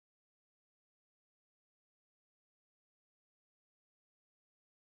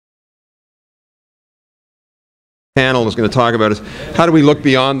Panel is going to talk about is how do we look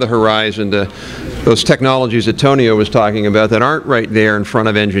beyond the horizon to those technologies that Tonio was talking about that aren't right there in front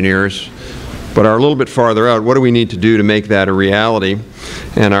of engineers but are a little bit farther out. What do we need to do to make that a reality?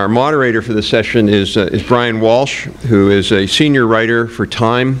 And our moderator for this session is Brian Walsh, who is a senior writer for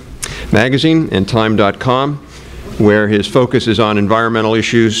Time magazine and Time.com, where his focus is on environmental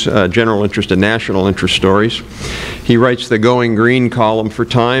issues, general interest and national interest stories. He writes the Going Green column for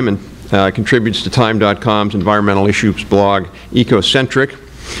Time and contributes to Time.com's environmental issues blog, Ecocentric.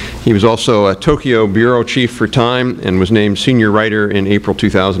 He was also a Tokyo bureau chief for Time and was named senior writer in April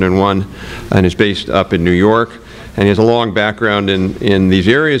 2001 and is based up in New York. And he has a long background in these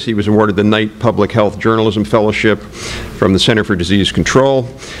areas. He was awarded the Knight Public Health Journalism Fellowship from the Center for Disease Control,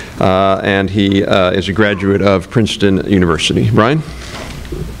 and he is a graduate of Princeton University. Brian?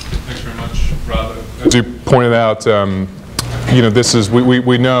 Thanks very much, Rob. As you pointed out, you know, this is,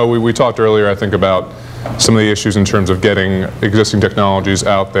 we talked earlier, I think, about some of the issues in terms of getting existing technologies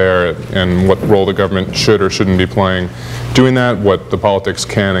out there and what role the government should or shouldn't be playing doing that, what the politics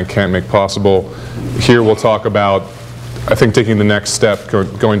can and can't make possible. Here we'll talk about, I think, taking the next step,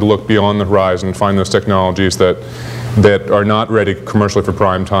 going to look beyond the horizon and find those technologies that are not ready commercially for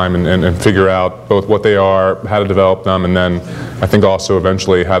prime time and figure out both what they are, how to develop them, and then I think also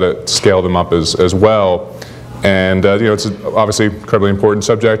eventually how to scale them up as well. And you know, it's obviously an incredibly important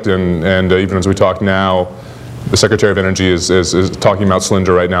subject, and even as we talk now, the Secretary of Energy is talking about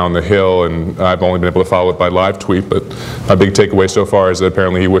Cylindra right now on the Hill, and I've only been able to follow it by live tweet, but my big takeaway so far is that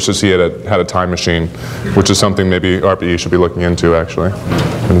apparently he wishes he had a time machine, which is something maybe RPE should be looking into, actually.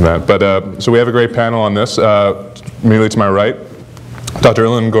 But so we have a great panel on this. Immediately to my right, Dr.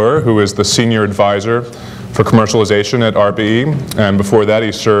 Ilan Gur, who is the Senior Advisor for Commercialization at RPE, and before that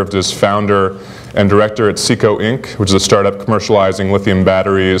he served as founder and director at Seco Inc., which is a startup commercializing lithium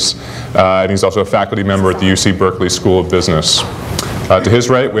batteries, and he's also a faculty member at the UC Berkeley School of Business. To his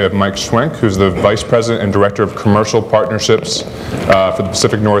right, we have Mike Schwenk, who's the Vice President and Director of Commercial Partnerships for the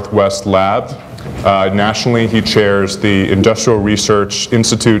Pacific Northwest Lab. Nationally, he chairs the Industrial Research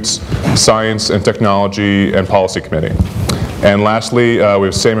Institute's Science and Technology and Policy Committee. And lastly, we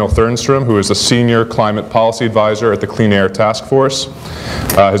have Samuel Thernstrom, who is a Senior Climate Policy Advisor at the Clean Air Task Force.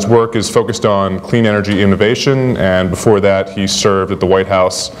 His work is focused on clean energy innovation, and before that he served at the White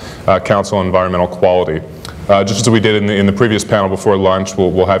House Council on Environmental Quality. Just as we did in the previous panel before lunch,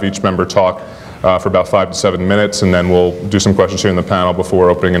 we'll have each member talk for about 5 to 7 minutes, and then we'll do some questions here in the panel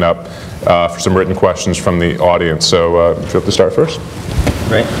before opening it up for some written questions from the audience. So if you have to start first.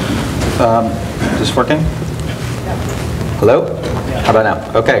 Great. Is this working? Hello? How about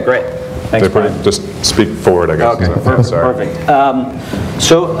now? Okay, great. Thanks, Brian. Just speak forward, I guess. Okay, perfect.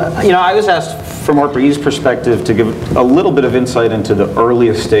 So, you know, I was asked from RPE's perspective to give a little bit of insight into the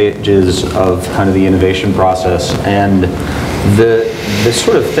earliest stages of kind of the innovation process, and the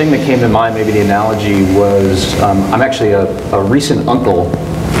sort of thing that came to mind, maybe the analogy was, I'm actually a recent uncle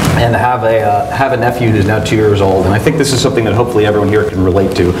and have a nephew who's now 2 years old, and I think this is something that hopefully everyone here can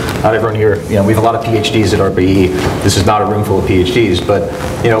relate to. Not everyone here, you know, we have a lot of PhDs at RPE. This is not a room full of PhDs, but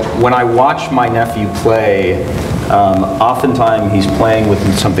you know, when I watch my nephew play, oftentimes he's playing with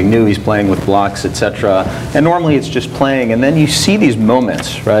something new, he's playing with blocks, etc. And normally it's just playing, and then you see these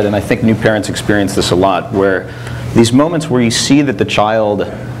moments, right? And I think new parents experience this a lot, where these moments where you see that the child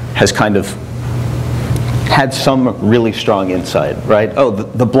has kind of had some really strong insight, right? Oh,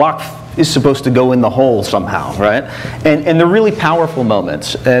 the block is supposed to go in the hole somehow, right? And they're really powerful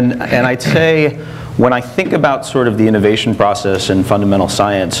moments. And I'd say when I think about sort of the innovation process in fundamental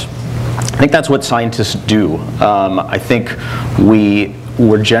science, I think that's what scientists do. I think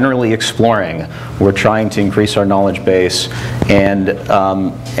we're generally exploring. We're trying to increase our knowledge base, and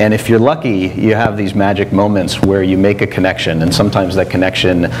if you're lucky, you have these magic moments where you make a connection, and sometimes that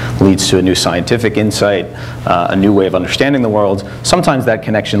connection leads to a new scientific insight, a new way of understanding the world. Sometimes that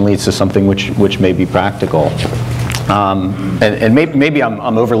connection leads to something which may be practical. And maybe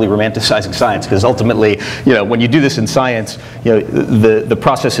I'm overly romanticizing science, because ultimately, you know, when you do this in science, you know, the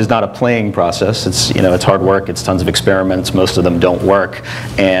process is not a playing process. It's, you know, it's hard work. It's tons of experiments. Most of them don't work,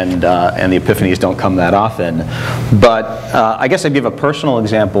 and the epiphanies don't come that often. But I guess I'd give a personal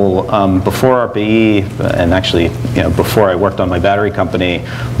example. Before RPE, and actually, you know, before I worked on my battery company,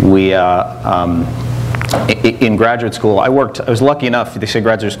 we in graduate school, I was lucky enough, they say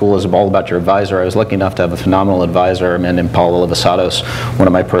graduate school is all about your advisor. I was lucky enough to have a phenomenal advisor, a man named Paul Olivasatos, one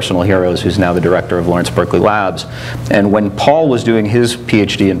of my personal heroes, who's now the director of Lawrence Berkeley Labs. And when Paul was doing his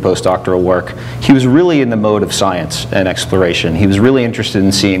PhD and postdoctoral work, he was really in the mode of science and exploration. He was really interested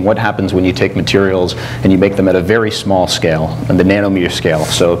in seeing what happens when you take materials and you make them at a very small scale, on the nanometer scale,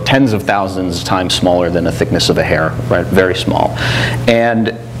 so tens of thousands times smaller than the thickness of a hair, right? Very small.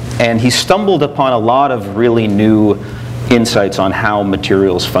 And he stumbled upon a lot of really new insights on how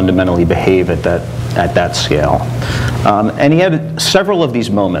materials fundamentally behave at that scale. And he had several of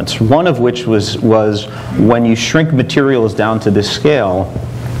these moments, one of which was when you shrink materials down to this scale,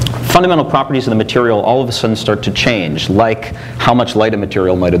 fundamental properties of the material all of a sudden start to change, like how much light a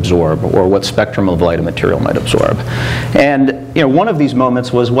material might absorb or what spectrum of light a material might absorb. And one of these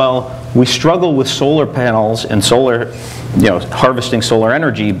moments was, well, we struggle with solar panels and harvesting solar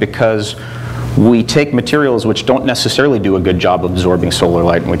energy because we take materials which don't necessarily do a good job of absorbing solar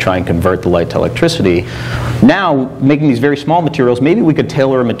light and we try and convert the light to electricity. Now, making these very small materials, maybe we could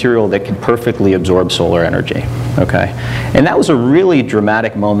tailor a material that could perfectly absorb solar energy, okay? And that was a really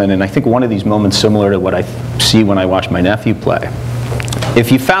dramatic moment, and I think one of these moments similar to what I see when I watch my nephew play. If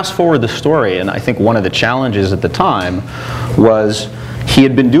you fast forward the story, and I think one of the challenges at the time was he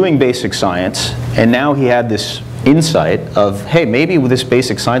had been doing basic science, and now he had this insight of, hey, maybe this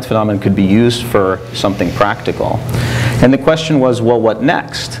basic science phenomenon could be used for something practical. And the question was, well, what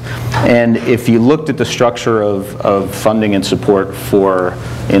next? And if you looked at the structure of funding and support for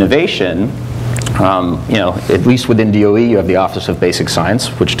innovation, at least within DOE, you have the Office of Basic Science,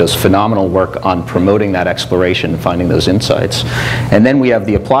 which does phenomenal work on promoting that exploration and finding those insights. And then we have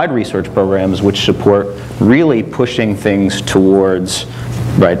the applied research programs, which support really pushing things towards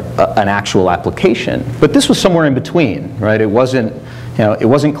an actual application. But this was somewhere in between, right? It wasn't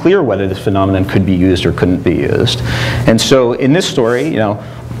clear whether this phenomenon could be used or couldn't be used. And so in this story,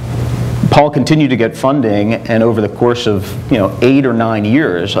 Paul continued to get funding, and over the course of 8 or 9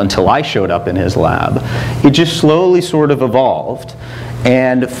 years until I showed up in his lab, it just slowly sort of evolved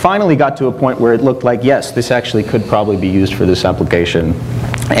and finally got to a point where it looked like, yes, this actually could probably be used for this application.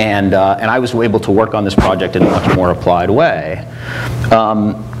 And I was able to work on this project in a much more applied way.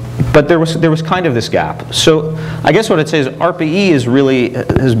 But there was kind of this gap. So I guess what I'd say is ARPA-E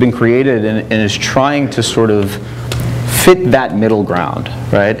has been created and is trying to sort of fit that middle ground,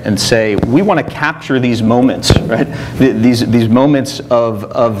 right? And say, we want to capture these moments, right? These moments of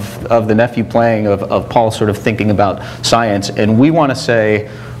the nephew playing, of Paul sort of thinking about science, and we want to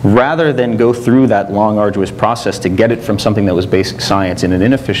say, rather than go through that long, arduous process to get it from something that was basic science in an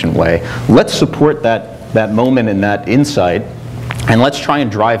inefficient way, let's support that moment and that insight, and let's try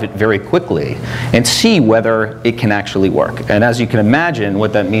and drive it very quickly and see whether it can actually work. And as you can imagine,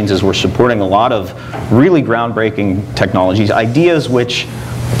 what that means is we're supporting a lot of really groundbreaking technologies, ideas which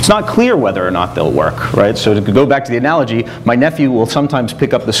it's not clear whether or not they'll work, right? So to go back to the analogy, my nephew will sometimes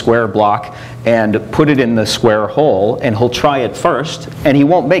pick up the square block and put it in the square hole, and he'll try it first, and he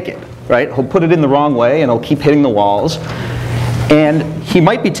won't make it, right? He'll put it in the wrong way, and he'll keep hitting the walls. And he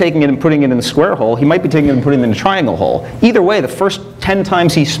might be taking it and putting it in the square hole. He might be taking it and putting it in the triangle hole. Either way, the first 10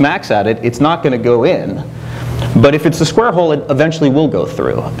 times he smacks at it, it's not going to go in. But if it's the square hole, it eventually will go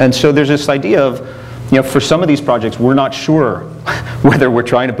through. And so there's this idea of, for some of these projects, we're not sure whether we're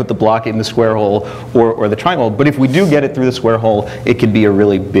trying to put the block in the square hole or the triangle. But if we do get it through the square hole, it could be a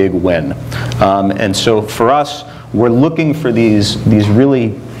really big win. And so for us, we're looking for these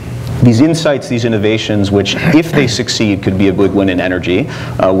insights, these innovations, which, if they succeed, could be a big win in energy.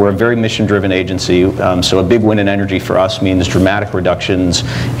 We're a very mission-driven agency, so a big win in energy for us means dramatic reductions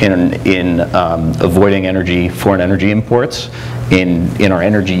in avoiding foreign energy imports, in our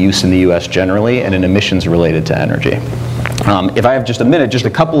energy use in the U.S. generally, and in emissions related to energy. If I have just a minute, just a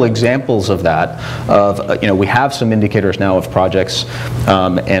couple examples of that. We have some indicators now of projects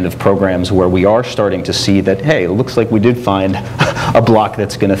and of programs where we are starting to see that, hey, it looks like we did find a block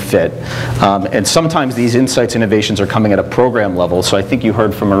that's going to fit. And sometimes these insights, innovations are coming at a program level. So I think you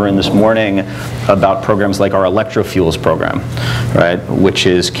heard from Arun this morning about programs like our electrofuels program, right? Which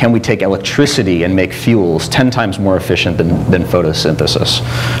is, can we take electricity and make fuels 10 times more efficient than photosynthesis,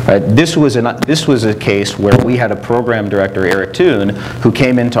 right? This was a case where we had a program director, Eric Toon, who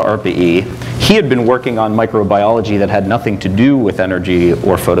came into ARPA-E. He had been working on microbiology that had nothing to do with energy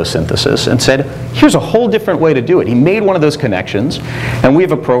or photosynthesis, and said, here's a whole different way to do it. He made one of those connections, and we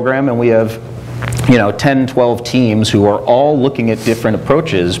have a program, and we have 10, 12 teams who are all looking at different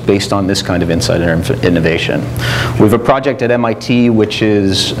approaches based on this kind of insight and innovation. We have a project at MIT which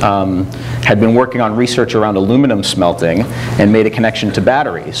had been working on research around aluminum smelting and made a connection to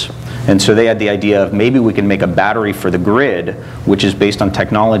batteries. And so they had the idea of maybe we can make a battery for the grid, which is based on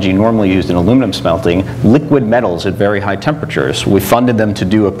technology normally used in aluminum smelting, liquid metals at very high temperatures. We funded them to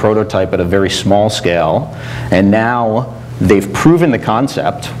do a prototype at a very small scale, and now they've proven the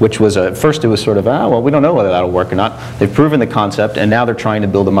concept, which was at first it was sort of, well, we don't know whether that'll work or not. They've proven the concept, and now they're trying to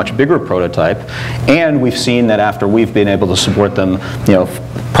build a much bigger prototype. And we've seen that after we've been able to support them,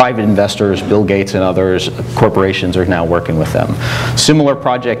 private investors, Bill Gates and others, corporations are now working with them. Similar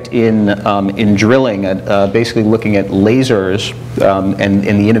project in drilling, basically looking at lasers and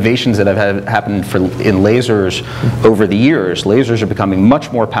the innovations that have happened in lasers over the years. Lasers are becoming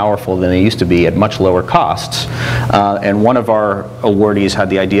much more powerful than they used to be at much lower costs. And one of our awardees had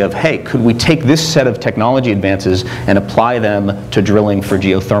the idea of, hey, could we take this set of technology advances and apply them to drilling for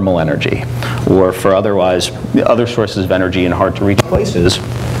geothermal energy or for other sources of energy in hard to reach places?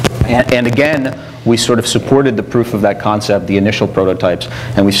 And again, we sort of supported the proof of that concept, the initial prototypes,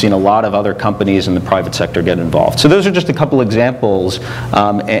 and we've seen a lot of other companies in the private sector get involved. So those are just a couple examples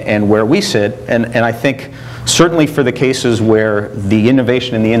and where we sit, and I think certainly for the cases where the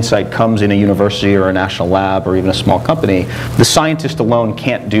innovation and the insight comes in a university or a national lab or even a small company, the scientist alone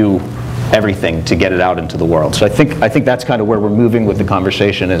can't do everything to get it out into the world. So I think that's kind of where we're moving with the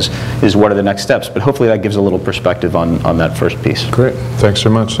conversation is what are the next steps. But hopefully that gives a little perspective on that first piece. Great. Thanks so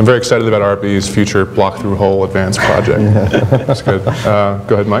much. I'm very excited about ARPA's future block through hole advanced project. That's good.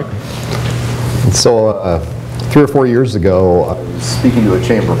 Go ahead, Mike. So 3 or 4 years ago, I was speaking to a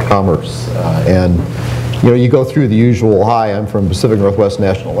Chamber of Commerce, and you go through the usual, hi, I'm from Pacific Northwest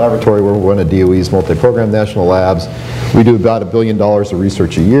National Laboratory. We're one of DOE's multi-program national labs. We do about $1 billion of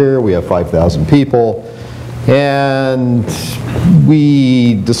research a year. We have 5,000 people. And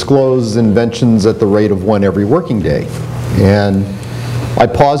we disclose inventions at the rate of 1 every working day. And I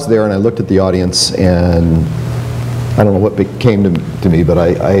paused there and I looked at the audience, and I don't know what came to me, but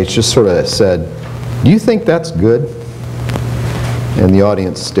I just sort of said, do you think that's good? And the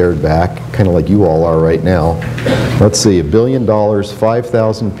audience stared back, kind of like you all are right now. Let's see, $1 billion,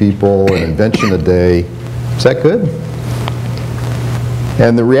 5,000 people, an invention a day. Is that good?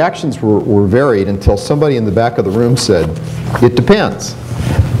 And the reactions were varied until somebody in the back of the room said, it depends.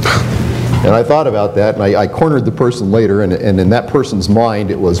 And I thought about that, and I cornered the person later, and in that person's mind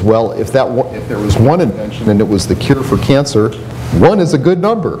it was, well, if there was one invention and it was the cure for cancer, 1 is a good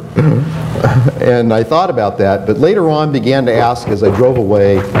number. And I thought about that, but later on began to ask, as I drove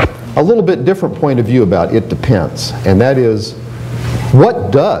away, a little bit different point of view about it depends. And that is,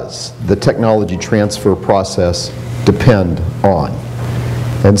 what does the technology transfer process depend on?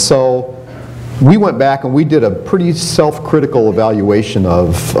 And so we went back and we did a pretty self-critical evaluation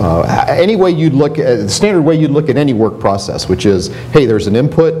of any way you'd look at, the standard way you'd look at any work process, which is, hey, there's an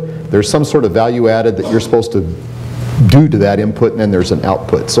input, there's some sort of value added that you're supposed to do to that input, and then there's an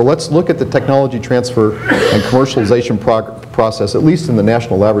output. So let's look at the technology transfer and commercialization process, at least in the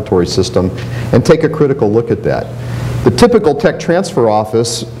National Laboratory System, and take a critical look at that. The typical tech transfer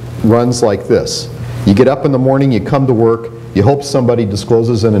office runs like this. You get up in the morning, you come to work, you hope somebody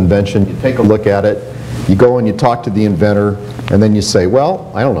discloses an invention, you take a look at it, you go and you talk to the inventor, and then you say,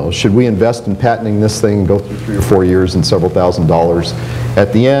 well, I don't know, should we invest in patenting this thing and go through 3 or 4 years and several $1,000s?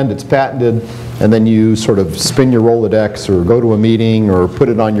 At the end, it's patented, and then you sort of spin your Rolodex or go to a meeting or put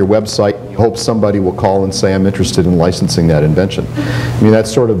it on your website. You hope somebody will call and say, I'm interested in licensing that invention. I mean,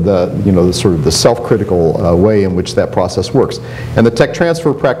 that's sort of the self-critical way in which that process works. And the tech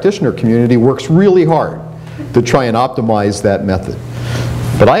transfer practitioner community works really hard to try and optimize that method.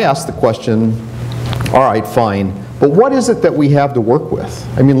 But I asked the question, all right, fine, but what is it that we have to work with?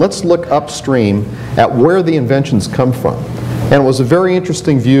 I mean, let's look upstream at where the inventions come from. And it was a very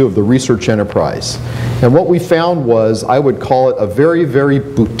interesting view of the research enterprise. And what we found was, I would call it a very, very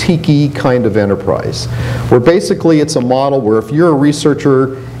boutique-y kind of enterprise, where basically it's a model where if you're a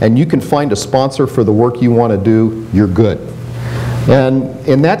researcher and you can find a sponsor for the work you want to do, you're good. And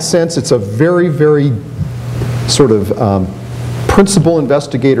in that sense, it's a very, very sort of principal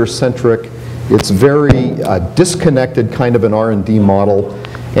investigator-centric, it's very disconnected kind of an R&D model.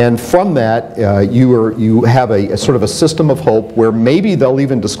 And from that, you have a sort of a system of hope where maybe they'll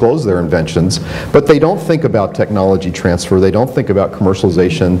even disclose their inventions, but they don't think about technology transfer, they don't think about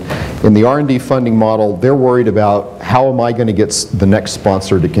commercialization. In the R&D funding model, they're worried about how am I going to get the next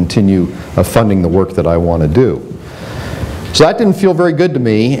sponsor to continue funding the work that I want to do. So that didn't feel very good to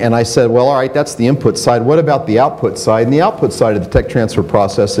me, and I said, well, all right, that's the input side. What about the output side? And the output side of the tech transfer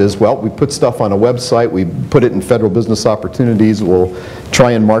process is, well, we put stuff on a website, we put it in federal business opportunities, we'll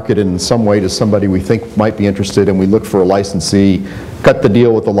try and market it in some way to somebody we think might be interested, and we look for a licensee, cut the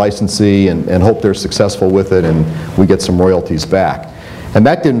deal with the licensee, and hope they're successful with it, and we get some royalties back. And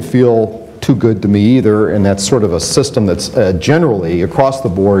that didn't feel too good to me either, and that's sort of a system that's generally, across the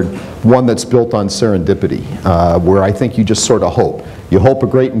board, one that's built on serendipity, where I think you just sort of hope. You hope a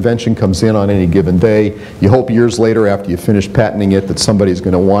great invention comes in on any given day. You hope years later, after you finish patenting it, that somebody's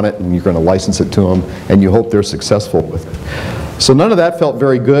going to want it and you're going to license it to them, and you hope they're successful with it. So none of that felt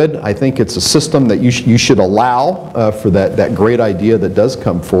very good. I think it's a system that you should allow for that great idea that does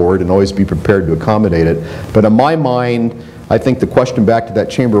come forward, and always be prepared to accommodate it. But in my mind, I think the question back to that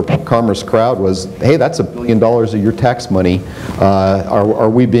Chamber of Commerce crowd was, hey, that's $1 billion of your tax money. Are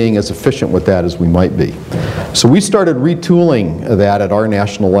we being as efficient with that as we might be? So we started retooling that at our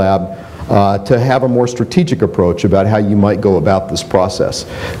national lab to have a more strategic approach about how you might go about this process.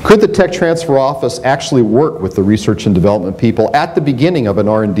 Could the Tech Transfer Office actually work with the research and development people at the beginning of an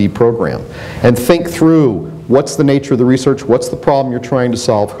R&D program and think through what's the nature of the research, what's the problem you're trying to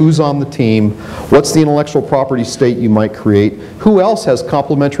solve, who's on the team, what's the intellectual property state you might create, who else has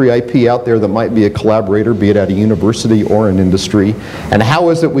complementary IP out there that might be a collaborator, be it at a university or an industry, and how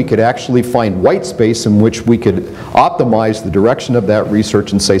is it we could actually find white space in which we could optimize the direction of that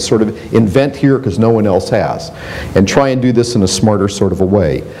research and say sort of invent here because no one else has, and try and do this in a smarter sort of a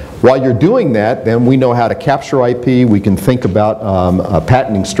way. While you're doing that, then we know how to capture IP, we can think about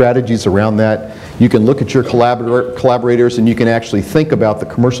patenting strategies around that. You can look at your collaborators and you can actually think about the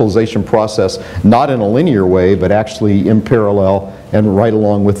commercialization process not in a linear way, but actually in parallel and right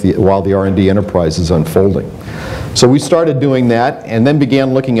along with while the R&D enterprise is unfolding. So we started doing that and then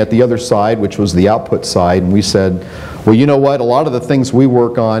began looking at the other side, which was the output side, and we said, well, you know what, a lot of the things we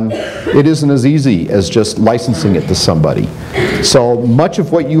work on, it isn't as easy as just licensing it to somebody. So much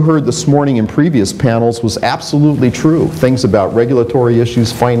of what you heard this morning in previous panels was absolutely true. Things about regulatory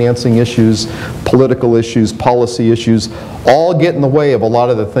issues, financing issues, political issues, policy issues, all get in the way of a lot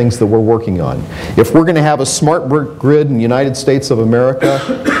of the things that we're working on. If we're going to have a smart grid in the United States of America,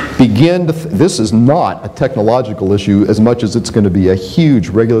 this is not a technological issue as much as it's going to be a huge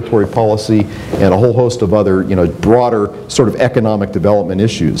regulatory policy and a whole host of other, broader sort of economic development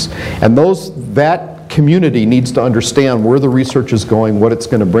issues. And that community needs to understand where the research is going, what it's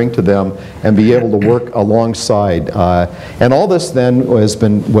going to bring to them, and be able to work alongside. And all this then has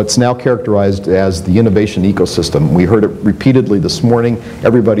been what's now characterized as the innovation ecosystem. We heard it repeatedly this morning.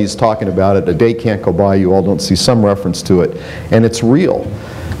 Everybody's talking about it. A day can't go by you all don't see some reference to it. And it's real.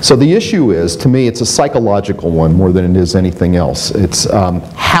 So the issue is, to me, it's a psychological one more than it is anything else. It's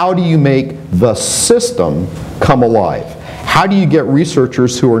how do you make the system come alive? How do you get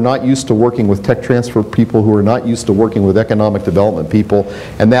researchers who are not used to working with tech transfer people, who are not used to working with economic development people,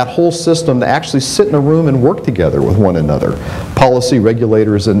 and that whole system to actually sit in a room and work together with one another, policy,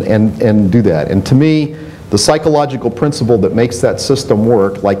 regulators, and do that? And to me, the psychological principle that makes that system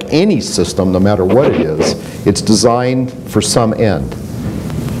work, like any system, no matter what it is, it's designed for some end.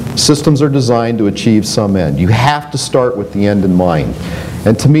 Systems are designed to achieve some end. You have to start with the end in mind.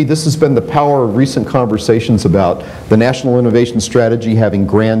 And to me, this has been the power of recent conversations about the National Innovation Strategy having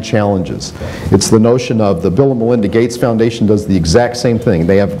grand challenges. It's the notion of the Bill and Melinda Gates Foundation does the exact same thing.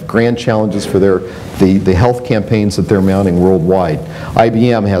 They have grand challenges for the health campaigns that they're mounting worldwide.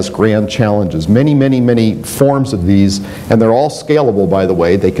 IBM has grand challenges, many forms of these, and they're all scalable, by the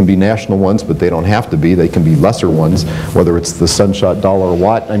way. They can be national ones, but they don't have to be. They can be lesser ones, whether it's the Sunshot Dollar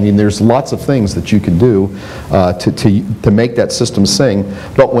Watt. I mean, there's lots of things that you can do to make that system sing.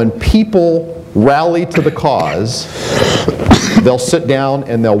 But when people rally to the cause, they'll sit down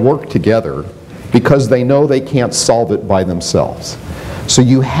and they'll work together because they know they can't solve it by themselves. So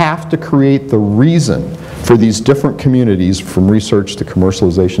you have to create the reason for these different communities, from research to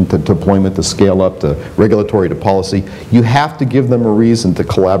commercialization to deployment to scale up to regulatory to policy. You have to give them a reason to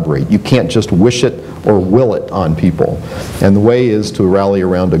collaborate. You can't just wish it or will it on people. And the way is to rally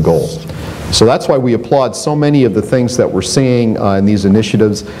around a goal. So that's why we applaud so many of the things that we're seeing in these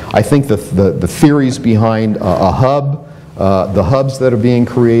initiatives. I think the theories behind a hub, the hubs that are being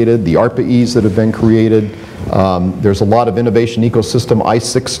created, the ARPA-Es that have been created, there's a lot of innovation ecosystem,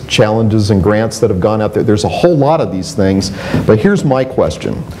 I6 challenges and grants that have gone out there. There's a whole lot of these things. But here's my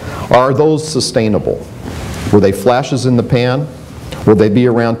question. Are those sustainable? Were they flashes in the pan? Will they be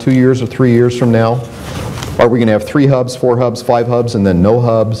around 2 years or 3 years from now? Are we going to have 3 hubs, 4 hubs, 5 hubs, and then no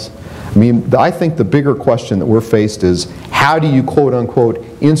hubs? I mean, I think the bigger question that we're faced is, how do you, quote unquote,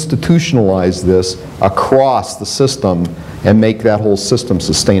 institutionalize this across the system and make that whole system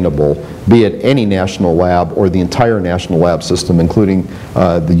sustainable, be it any national lab or the entire national lab system, including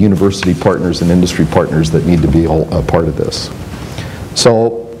the university partners and industry partners that need to be a part of this.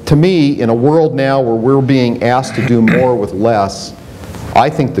 So to me, in a world now where we're being asked to do more with less, I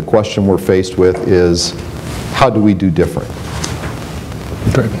think the question we're faced with is, how do we do different?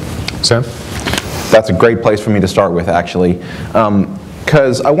 Great. Sam? That's a great place for me to start with, actually.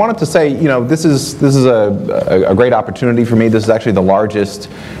 Because I wanted to say, you know, this is a great opportunity for me. This is actually the largest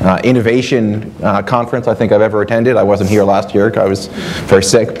innovation conference I think I've ever attended. I wasn't here last year because I was very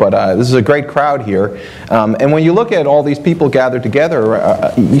sick, but this is a great crowd here. And when you look at all these people gathered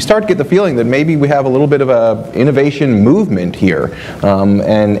together, you start to get the feeling that maybe we have a little bit of an innovation movement here.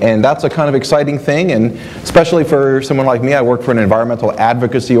 And that's a kind of exciting thing, and especially for someone like me, I work for an environmental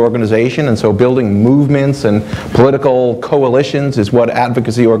advocacy organization, and so building movements and political coalitions is what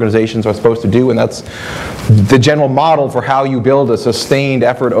advocacy organizations are supposed to do, and that's the general model for how you build a sustained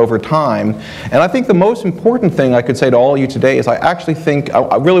effort over time. And I think the most important thing I could say to all of you today is I actually think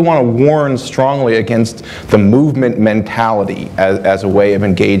I really want to warn strongly against the movement mentality as a way of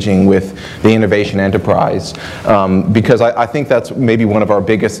engaging with the innovation enterprise, because I think that's maybe one of our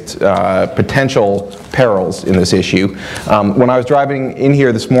biggest potential perils in this issue. When I was driving in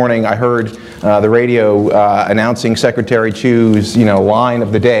here this morning, I heard the radio announcing Secretary Chu's, line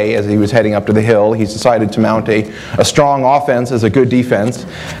of the day as he was heading up to the Hill. He's decided to mount a strong offense as a good defense.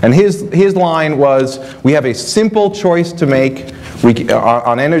 And his line was, we have a simple choice to make.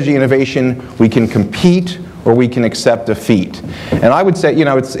 On energy innovation, we can compete or we can accept defeat. And I would say,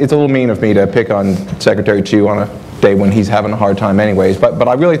 it's a little mean of me to pick on Secretary Chu on a day when he's having a hard time anyways, but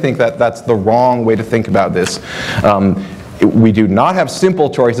I really think that that's the wrong way to think about this. We do not have simple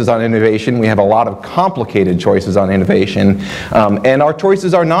choices on innovation. We have a lot of complicated choices on innovation. And our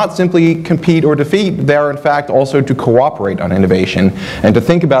choices are not simply compete or defeat. They are, in fact, also to cooperate on innovation and to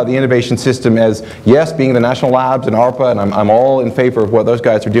think about the innovation system as, yes, being the national labs and ARPA, and I'm all in favor of what those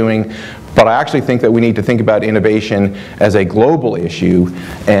guys are doing, but I actually think that we need to think about innovation as a global issue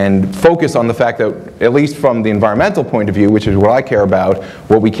and focus on the fact that, at least from the environmental point of view, which is what I care about,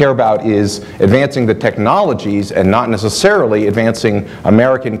 what we care about is advancing the technologies and not necessarily advancing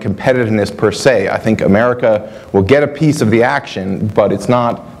American competitiveness per se. I think America will get a piece of the action, but that's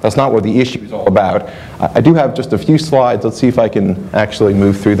not what the issue is all about. I do have just a few slides. Let's see if I can actually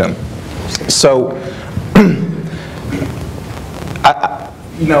move through them. So,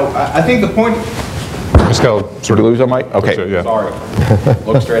 I think the point... Just gotta Did we lose our mic? Okay, yeah. Sorry.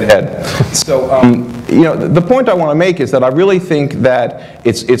 Look straight ahead. So, the point I want to make is that I really think that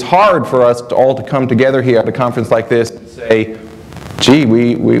it's hard for us all to come together here at a conference like this and say, gee,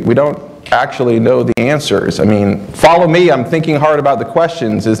 we don't actually know the answers. I mean, follow me, I'm thinking hard about the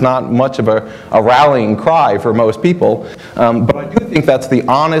questions is not much of a rallying cry for most people. But I do think that's the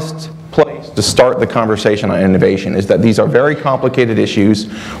honest place to start the conversation on innovation, is that these are very complicated issues.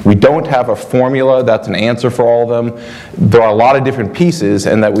 We don't have a formula that's an answer for all of them. There are a lot of different pieces,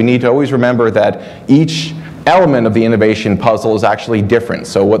 and that we need to always remember that each element of the innovation puzzle is actually different.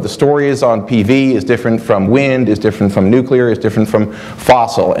 So what the story is on PV is different from wind, is different from nuclear, is different from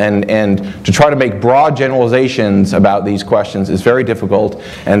fossil. And to try to make broad generalizations about these questions is very difficult,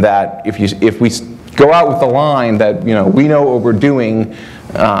 and that if we go out with the line that we know what we're doing,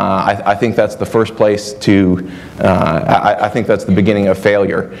 I think that's the first place to, I think that's the beginning of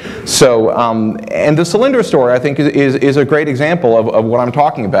failure. So, and the Solyndra story, I think, is a great example of what I'm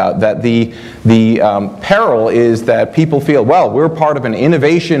talking about, that the peril is that people feel, well, we're part of an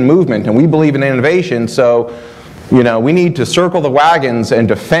innovation movement and we believe in innovation, so we need to circle the wagons and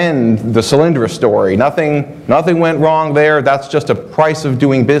defend the Solyndra story. Nothing went wrong there. That's just a price of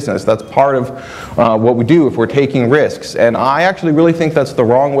doing business. That's part of what we do if we're taking risks. And I actually really think that's the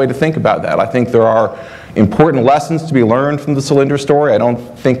wrong way to think about that. I think there are important lessons to be learned from the Solyndra story. I don't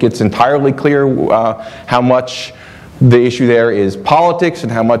think it's entirely clear how much the issue there is politics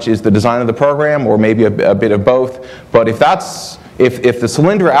and how much is the design of the program, or maybe a bit of both. But if the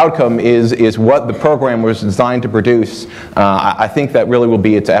Solyndra outcome is what the program was designed to produce, I think that really will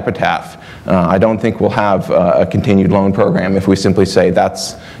be its epitaph. I don't think we'll have a continued loan program if we simply say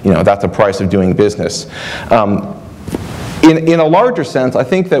that's a price of doing business. In a larger sense, I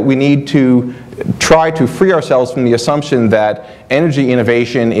think that we need to try to free ourselves from the assumption that energy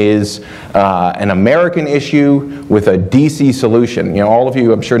innovation is an American issue with a DC solution. All of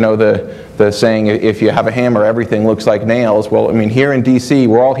you, I'm sure, know the saying, if you have a hammer, everything looks like nails. Well, I mean, here in DC,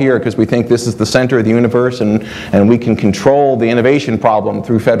 we're all here because we think this is the center of the universe, and we can control the innovation problem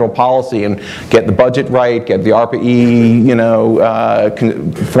through federal policy and get the budget right, get the ARPA-E,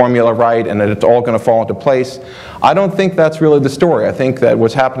 formula right, and that it's all going to fall into place. I don't think that's really the story. I think that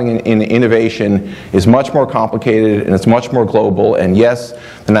what's happening in innovation is much more complicated and it's much more global. And yes,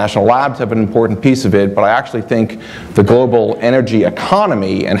 the national labs have an important piece of it, but I actually think the global energy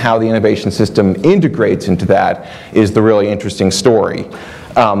economy and how the innovation system integrates into that is the really interesting story.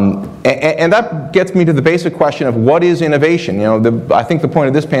 And that gets me to the basic question of what is innovation? You know, I think the point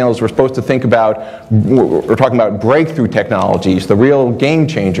of this panel is we're supposed to think about, we're talking about breakthrough technologies, the real game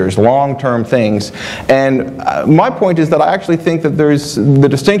changers, long-term things. And my point is that I actually think that the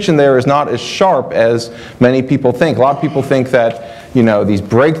distinction there is not as sharp as many people think. A lot of people think that, you know, these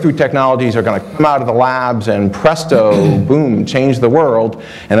breakthrough technologies are going to come out of the labs and presto, boom, change the world,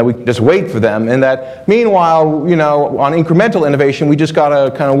 and that we can just wait for them. And that meanwhile, you know, on incremental innovation, we just got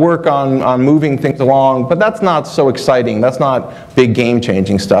to kind of work on moving things along, but that's not so exciting. That's not big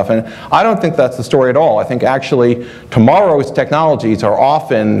game-changing stuff. And I don't think that's the story at all. I think actually tomorrow's technologies are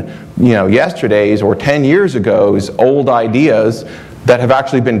often, you know, yesterday's or 10 years ago's old ideas that have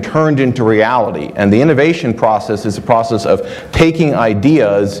actually been turned into reality. And the innovation process is a process of taking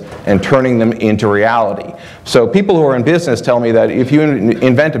ideas and turning them into reality. So people who are in business tell me that if you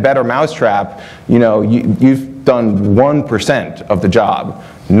invent a better mousetrap, you know, you've done 1% of the job.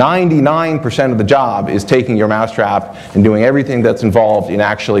 99% of the job is taking your mousetrap and doing everything that's involved in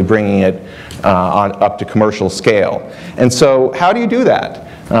actually bringing it up to commercial scale. And so how do you do that?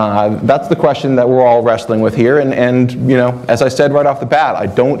 That's the question that we're all wrestling with here, and you know, as I said right off the bat, I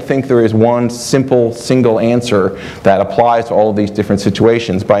don't think there is one simple, single answer that applies to all of these different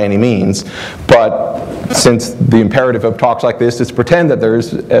situations by any means. But since the imperative of talks like this is to pretend that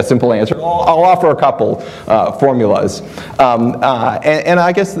there's a simple answer, I'll offer a couple formulas. And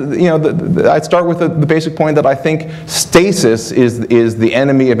I guess, you know, I'd start with the basic point that I think stasis is the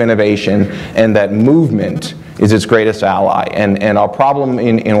enemy of innovation, and that movement is its greatest ally. And our problem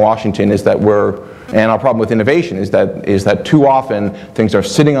in Washington is that and our problem with innovation is that too often things are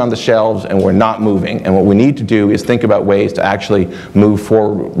sitting on the shelves and we're not moving. And what we need to do is think about ways to actually move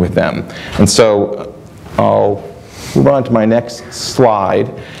forward with them. And so I'll move on to my next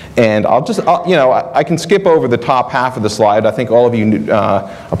slide. And you know, I can skip over the top half of the slide. I think all of you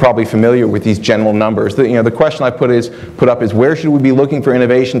are probably familiar with these general numbers. You know, the question I put up is where should we be looking for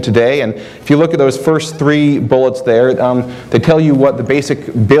innovation today? And if you look at those first three bullets there, they tell you what the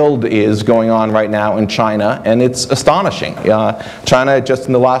basic build is going on right now in China, and it's astonishing. China, just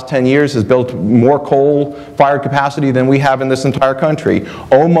in the last 10 years, has built more coal-fired capacity than we have in this entire country.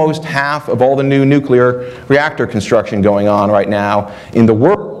 Almost half of all the new nuclear reactor construction going on right now in the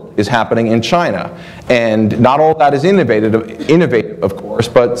world is happening in China. And not all of that is innovative, of course,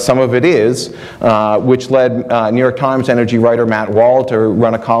 but some of it is, which led New York Times energy writer Matt Wall to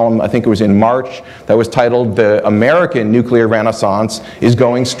run a column, I think it was in March, that was titled "The American Nuclear Renaissance is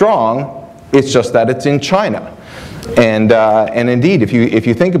Going Strong, it's just that it's in China." And indeed, if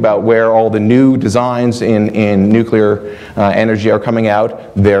you think about where all the new designs in nuclear energy are coming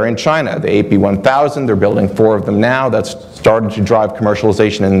out, they're in China. The AP1000, they're building 4 of them now. That's started to drive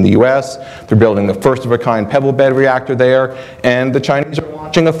commercialization in the US. They're building the first of a kind pebble bed reactor there. And the Chinese are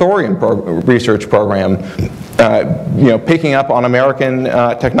launching a thorium research program, you know, picking up on American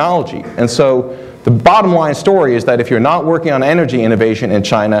technology. And so the bottom line story is that if you're not working on energy innovation in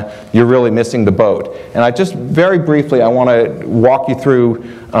China, you're really missing the boat. And I just very briefly, I want to walk you through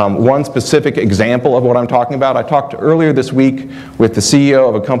one specific example of what I'm talking about. I talked earlier this week with the CEO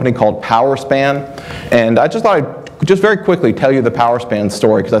of a company called PowerSpan, and I just thought I'd just very quickly tell you the PowerSpan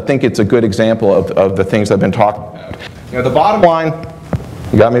story, because I think it's a good example of the things I've been talking about. You know, the bottom line,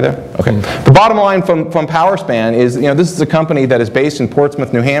 you got me there? Okay. The bottom line from PowerSpan is, you know, this is a company that is based in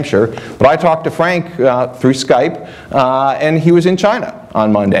Portsmouth, New Hampshire, but I talked to Frank through Skype, and he was in China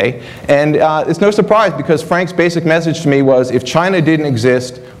on Monday. And it's no surprise, because Frank's basic message to me was, if China didn't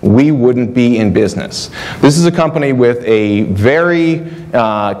exist, we wouldn't be in business. This is a company with a very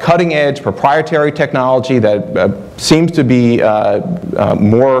cutting-edge proprietary technology that seems to be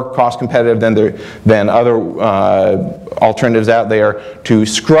more cost competitive than other alternatives out there to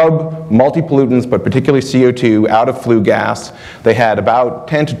scrub multi-pollutants, but particularly CO2, out of flue gas. They had about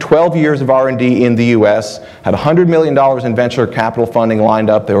 10 to 12 years of R&D in the US, had $100 million in venture capital funding lined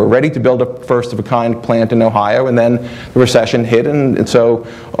up. They were ready to build a first-of-a-kind plant in Ohio, and then the recession hit, and so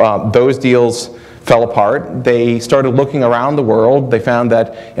those deals fell apart. They started looking around the world. They found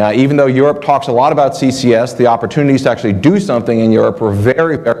that even though Europe talks a lot about CCS, the opportunities to actually do something in Europe were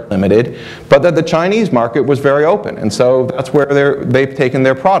very, very limited, but that the Chinese market was very open, and so that's where they've taken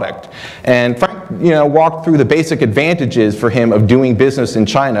their product. And Frank, you know, walked through the basic advantages for him of doing business in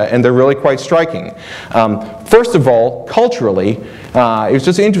China, and they're really quite striking. First of all, culturally, it was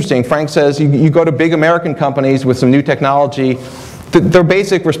just interesting. Frank says you go to big American companies with some new technology, their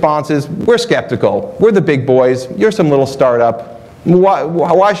basic response is, we're skeptical. We're the big boys. You're some little startup.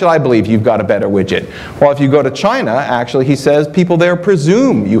 Why should I believe you've got a better widget? Well, if you go to China, actually, he says people there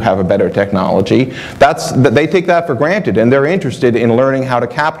presume you have a better technology. They take that for granted, and they're interested in learning how to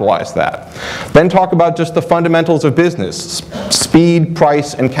capitalize that. Then talk about just the fundamentals of business: speed,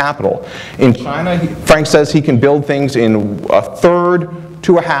 price, and capital. In China, Frank says he can build things in a third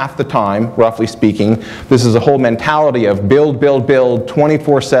to a half the time, roughly speaking. This is a whole mentality of build, build, build,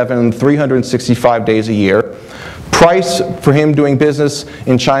 24/7, 365 days a year. Price for him doing business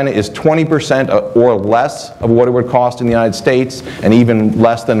in China is 20% or less of what it would cost in the United States, and even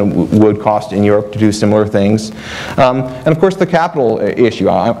less than it would cost in Europe to do similar things. And of course the capital issue.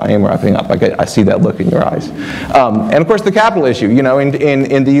 I am wrapping up. I see that look in your eyes. And of course the capital issue. You know,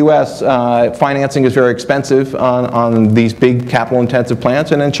 in the U.S., financing is very expensive on these big capital-intensive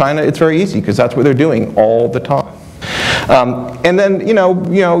plants, and in China it's very easy because that's what they're doing all the time. And then, you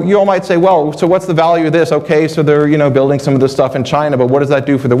all might say, well, so what's the value of this? Okay, so they're, building some of this stuff in China, but what does that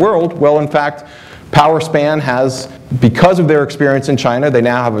do for the world? Well, in fact, PowerSpan has, because of their experience in China, they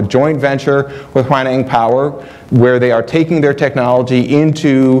now have a joint venture with Huaneng Power, where they are taking their technology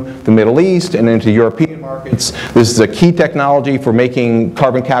into the Middle East and into European markets. This is a key technology for making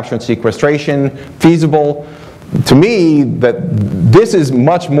carbon capture and sequestration feasible. To me, that this is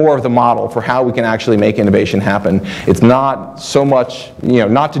much more of the model for how we can actually make innovation happen. It's not so much,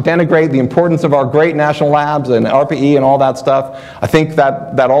 not to denigrate the importance of our great national labs and RPE and all that stuff. I think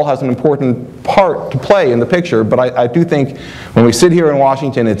that all has an important part to play in the picture, but I do think when we sit here in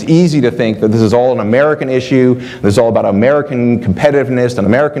Washington, it's easy to think that this is all an American issue, this is all about American competitiveness and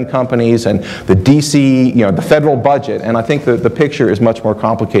American companies and the DC, the federal budget, and I think that the picture is much more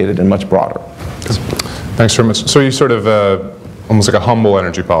complicated and much broader. Thanks very much. So you sort of almost like a humble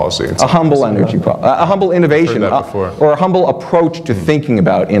energy policy. A humble energy policy, a humble innovation, or a humble approach to thinking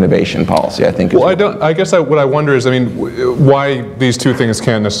about innovation policy, I think. Well, I guess what I wonder is, why these two things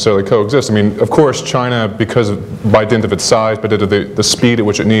can't necessarily coexist. Of course, China, by dint of its size, by dint of the speed at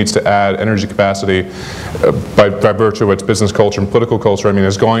which it needs to add energy capacity, by virtue of its business culture and political culture,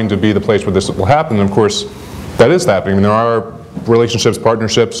 is going to be the place where this will happen. And of course, that is happening. There are relationships,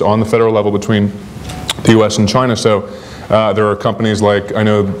 partnerships on the federal level between the U.S. and China. So there are companies like, I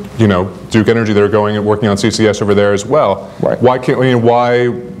know, Duke Energy that are going and working on CCS over there as well. Right. Why can't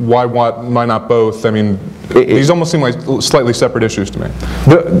why not both? These almost seem like slightly separate issues to me.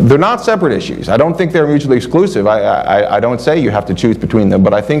 They're not separate issues. I don't think they're mutually exclusive. I don't say you have to choose between them,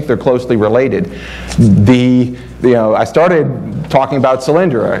 but I think they're closely related. I started talking about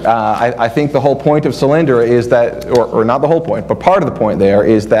Solyndra. I think the whole point of Solyndra is that, or not the whole point, but part of the point there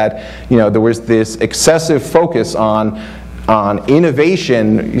is that there was this excessive focus on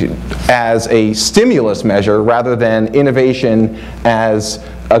innovation as a stimulus measure rather than innovation as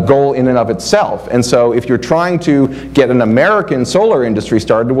a goal in and of itself. And so if you're trying to get an American solar industry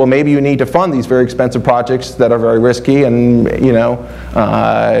started, well, maybe you need to fund these very expensive projects that are very risky and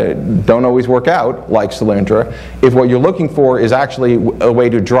don't always work out, like Solyndra. If what you're looking for is actually a way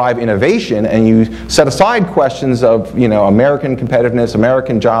to drive innovation, and you set aside questions of American competitiveness,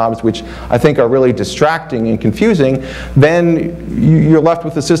 American jobs, which I think are really distracting and confusing, then you're left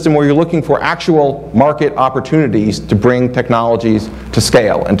with a system where you're looking for actual market opportunities to bring technologies to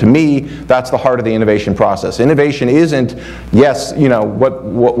scale. And to me, that's the heart of the innovation process. Innovation isn't, yes,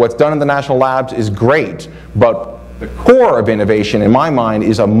 what's done in the national labs is great, but the core of innovation, in my mind,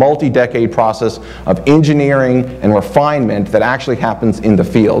 is a multi-decade process of engineering and refinement that actually happens in the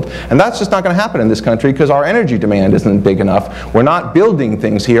field. And that's just not going to happen in this country because our energy demand isn't big enough. We're not building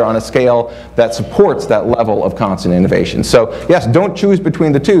things here on a scale that supports that level of constant innovation. So yes, don't choose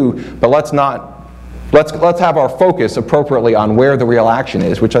between the two, but let's have our focus appropriately on where the real action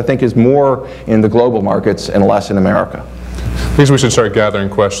is, which I think is more in the global markets and less in America. I think we should start gathering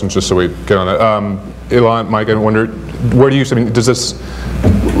questions just so we get on it. Elon, Mike, I wonder, where do you, can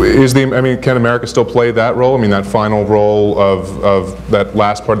America still play that role? That final role of that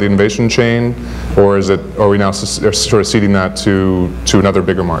last part of the innovation chain, or are we now sort of ceding that to another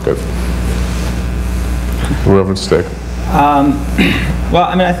bigger market? Whoever to stake. Well,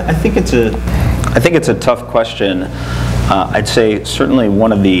 I think it's a tough question. I'd say certainly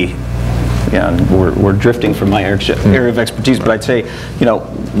one of the, we're drifting from my area of expertise, but I'd say,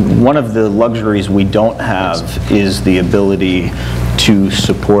 one of the luxuries we don't have is the ability to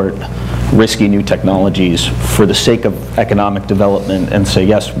support risky new technologies for the sake of economic development and say,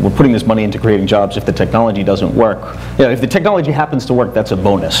 yes, we're putting this money into creating jobs. If the technology doesn't work, if the technology happens to work, that's a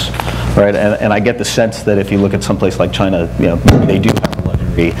bonus, right? And I get the sense that if you look at someplace like China, they do have the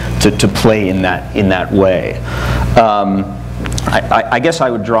luxury to play in that way. I guess I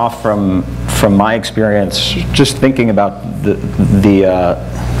would draw from from my experience, just thinking about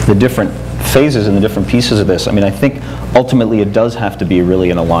the different phases and the different pieces of this, I mean, I think ultimately it does have to be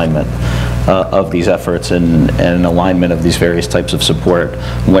really an alignment of these efforts and an alignment of these various types of support.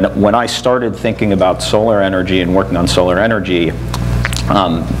 When I started thinking about solar energy and working on solar energy,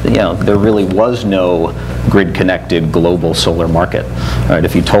 you know, there really was no grid-connected global solar market. Right?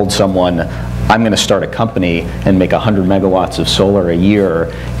 If you told someone, I'm going to start a company and make 100 megawatts of solar a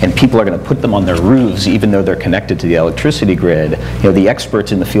year, and people are going to put them on their roofs even though they're connected to the electricity grid, you know, the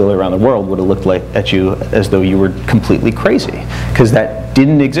experts in the field around the world would have looked at you as though you were completely crazy, because that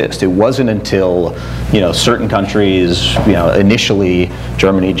didn't exist. It wasn't until, you know, certain countries, you know, initially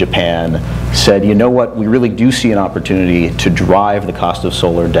Germany, Japan, said, you know what, we really do see an opportunity to drive the cost of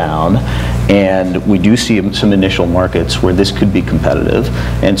solar down, and we do see some initial markets where this could be competitive,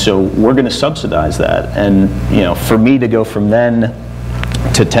 and so we're going to subsidize that. And, you know, for me to go from then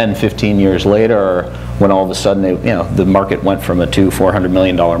to 10, 15 years later, when all of a sudden, you know, the market went from a $400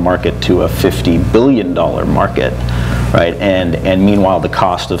 million market to a $50 billion market, right? And meanwhile, the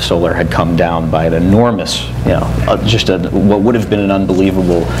cost of solar had come down by an enormous, you know, what would have been an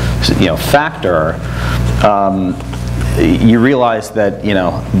unbelievable, you know, factor. You realize that, you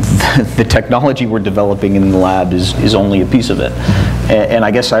know, the technology we're developing in the lab is only a piece of it. And I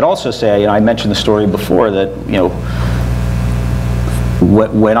guess I'd also say, you know, I mentioned the story before that, you know,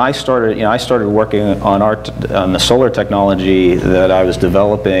 when I started, you know, I started working on the solar technology that I was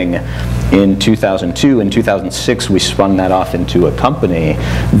developing in 2002. In 2006, we spun that off into a company.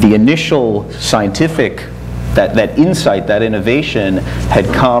 The initial scientific, that insight, that innovation had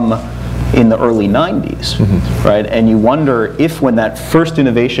come in the early 90s, right? And you wonder if when that first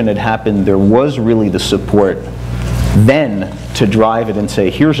innovation had happened, there was really the support then to drive it and say,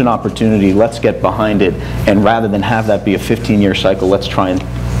 here's an opportunity, let's get behind it, and rather than have that be a 15-year cycle, let's try and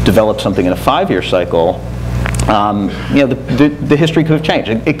develop something in a 5-year cycle. You know, the history could have changed.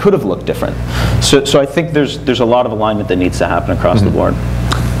 It could have looked different. So I think there's a lot of alignment that needs to happen across the board.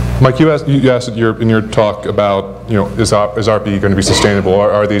 Mike, you asked in your talk about, you know, is ARPA-E going to be sustainable?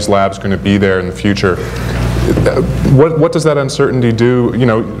 Are these labs going to be there in the future? What does that uncertainty do? You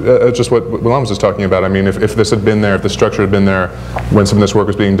know, just what Willam was just talking about. I mean, if this had been there, if the structure had been there when some of this work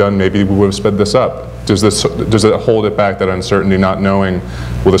was being done, maybe we would have sped this up. Does it hold it back, that uncertainty, not knowing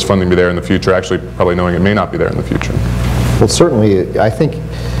will this funding be there in the future? Actually, probably knowing it may not be there in the future. Well, certainly, I think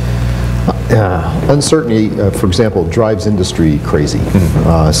uncertainty, for example, drives industry crazy.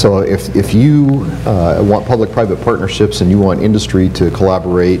 So if you want public-private partnerships and you want industry to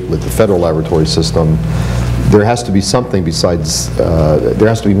collaborate with the federal laboratory system, there has to be something besides, there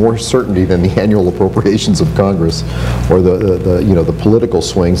has to be more certainty than the annual appropriations of Congress or the political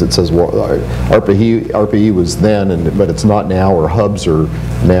swings that says, well, ARPA-E was then, but it's not now, or hubs are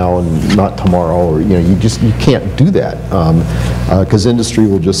now and not tomorrow, or, you know, you can't do that, because industry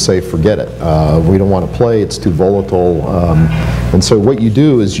will just say, forget it. We don't want to play, it's too volatile. And so what you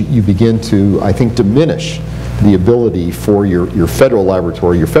do is you begin to, I think, diminish the ability for your federal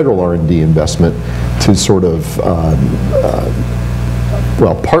laboratory, your federal R&D investment to sort of,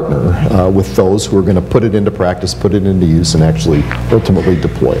 well, partner with those who are going to put it into practice, put it into use, and actually ultimately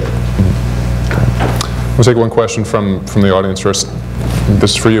deploy it. We'll take one question from the audience first.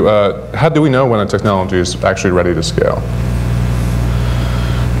 This is for you. How do we know when a technology is actually ready to scale?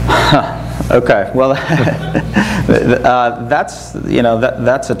 Okay, well, that's, you know,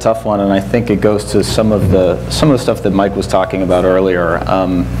 that's a tough one, and I think it goes to some of the stuff that Mike was talking about earlier.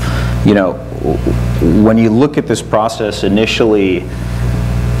 You know, when you look at this process initially,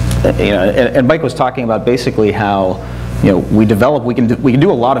 you know, and Mike was talking about basically how, you know, we can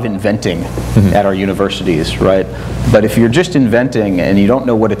do a lot of inventing at our universities, right? But if you're just inventing and you don't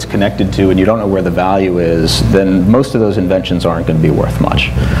know what it's connected to and you don't know where the value is, then most of those inventions aren't going to be worth much.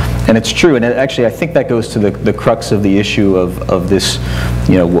 And it's true, and actually I think that goes to the crux of the issue of this,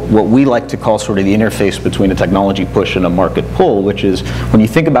 you know, what we like to call sort of the interface between a technology push and a market pull, which is when you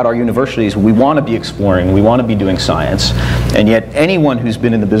think about our universities, we want to be exploring, we want to be doing science, and yet anyone who's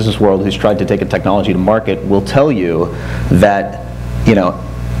been in the business world who's tried to take a technology to market will tell you that, you know,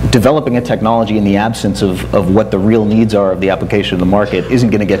 developing a technology in the absence of what the real needs are of the application in the market isn't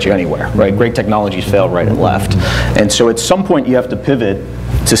going to get you anywhere, right? Great technologies fail right and left. And so at some point you have to pivot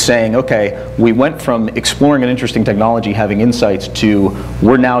to saying, okay, we went from exploring an interesting technology, having insights, to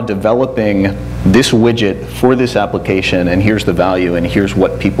we're now developing this widget for this application, and here's the value, and here's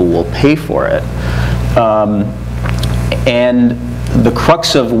what people will pay for it. And the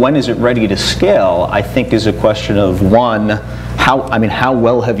crux of when is it ready to scale, I think, is a question of, one, how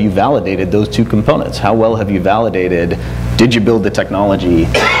well have you validated those two components? How well have you validated, did you build the technology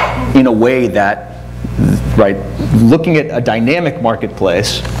in a way that, right, looking at a dynamic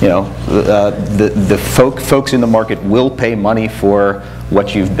marketplace, you know, the folks in the market will pay money for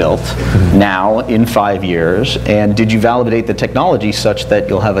what you've built now in 5 years, and did you validate the technology such that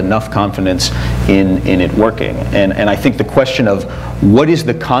you'll have enough confidence in it working? And I think the question of what is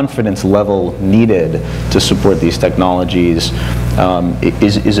the confidence level needed to support these technologies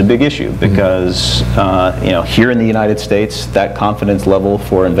is a big issue, because you know, here in the United States, that confidence level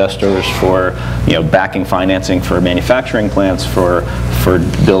for investors, for, you know, backing financing for manufacturing plants, for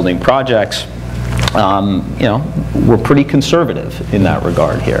building projects, you know, we're pretty conservative in that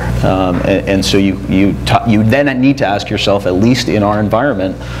regard here, and so you then need to ask yourself, at least in our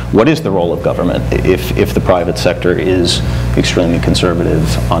environment, what is the role of government if the private sector is extremely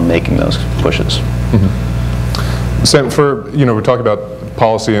conservative on making those pushes? Sam, you know, we're talking about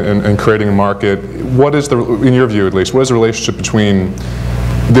policy and creating a market. What is in your view at least, what is the relationship between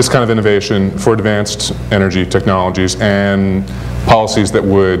this kind of innovation for advanced energy technologies and policies that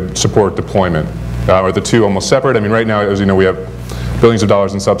would support deployment? Are the two almost separate? I mean, right now, as you know, we have billions of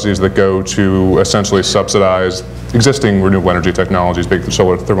dollars in subsidies that go to essentially subsidize existing renewable energy technologies, big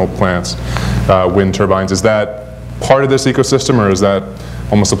solar thermal plants, wind turbines. Is that part of this ecosystem, or is that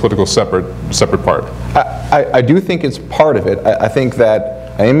almost a political separate part? I do think it's part of it. I think that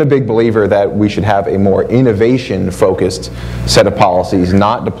I am a big believer that we should have a more innovation-focused set of policies,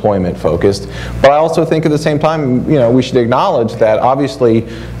 not deployment-focused. But I also think at the same time, you know, we should acknowledge that obviously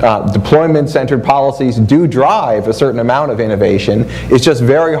deployment-centered policies do drive a certain amount of innovation. It's just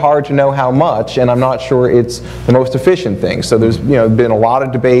very hard to know how much, and I'm not sure it's the most efficient thing. So there's, you know, been a lot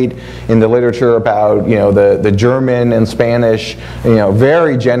of debate in the literature about, you know, the German and Spanish, you know,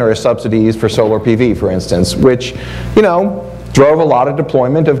 very generous subsidies for solar PV, for instance, which, you know, drove a lot of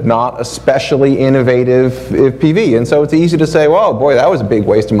deployment of not especially innovative PV. And so it's easy to say, well, boy, that was a big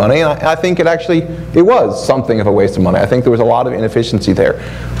waste of money. And I think it was something of a waste of money. I think there was a lot of inefficiency there.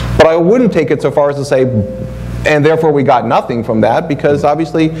 But I wouldn't take it so far as to say, and therefore we got nothing from that, because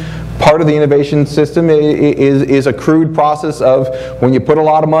obviously part of the innovation system is a crude process of when you put a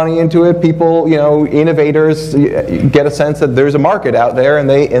lot of money into it, people, you know, innovators get a sense that there's a market out there, and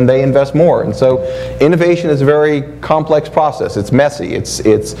they invest more. And so innovation is a very complex process. It's messy.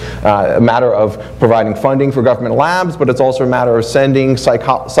 It's a matter of providing funding for government labs, but it's also a matter of sending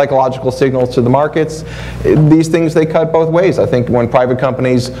psychological signals to the markets. These things, they cut both ways. I think when private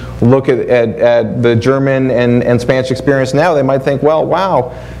companies look at the German and Spanish experience now, they might think, well,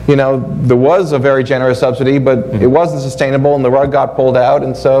 wow, you know, there was a very generous subsidy, but it wasn't sustainable, and the rug got pulled out,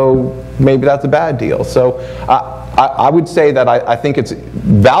 and so maybe that's a bad deal. So I would say that I think it's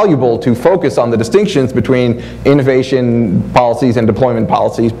valuable to focus on the distinctions between innovation policies and deployment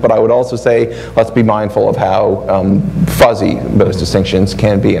policies, but I would also say let's be mindful of how fuzzy those distinctions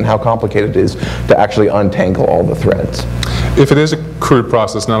can be and how complicated it is to actually untangle all the threads. If it is a crude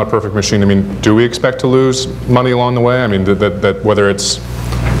process, not a perfect machine, I mean, do we expect to lose money along the way? I mean, that whether it's,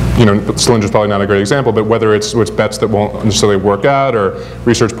 you know, Cylinder's probably not a great example, but whether it's bets that won't necessarily work out, or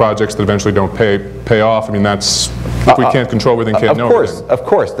research projects that eventually don't pay off, I mean, that's, if we can't control everything, can't know everything. Of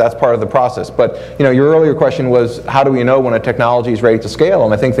course, that's part of the process. But, you know, your earlier question was, how do we know when a technology is ready to scale?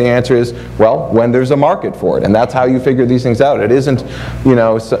 And I think the answer is, well, when there's a market for it. And that's how you figure these things out. It isn't, you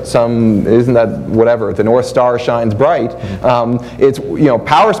know, isn't that whatever, the North Star shines bright. It's, you know,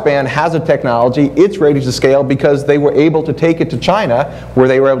 PowerSpan has a technology, it's ready to scale because they were able to take it to China, where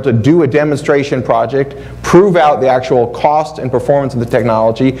they were able to do a demonstration project, prove out the actual cost and performance of the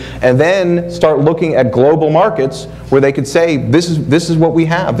technology, and then start looking at global markets where they could say, this is what we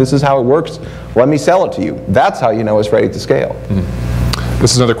have, this is how it works, let me sell it to you. That's how you know it's ready to scale.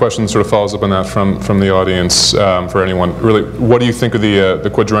 This is another question that sort of follows up on that from the audience, for anyone. Really, what do you think of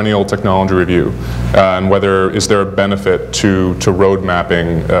the quadrennial technology review, and is there a benefit to road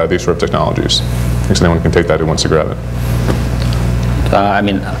mapping these sort of technologies? I think anyone can take that who wants to grab it. I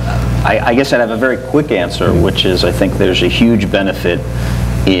mean, I guess I'd have a very quick answer, which is I think there's a huge benefit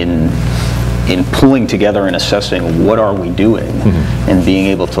in pulling together and assessing what are we doing, and being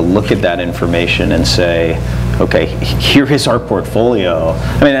able to look at that information and say, okay, here is our portfolio.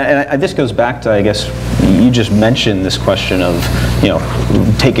 I mean, and this goes back to, I guess, you just mentioned this question of, you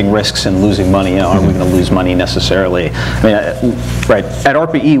know, taking risks and losing money. You know, are we going to lose money necessarily? I mean, right, at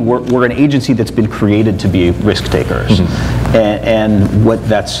ARPA-E, we're an agency that's been created to be risk takers. And what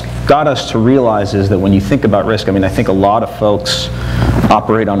that's got us to realize is that when you think about risk, I mean, I think a lot of folks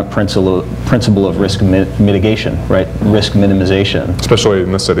operate on a principle of risk mitigation, right? Risk minimization. Especially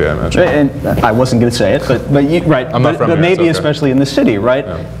in the city, I imagine. And I wasn't going to say it, but maybe especially in the city, right?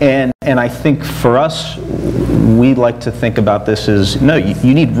 Yeah. And And I think for us, we like to think about this as, no,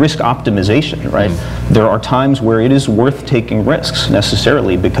 you need risk optimization, right? There are times where it is worth taking risks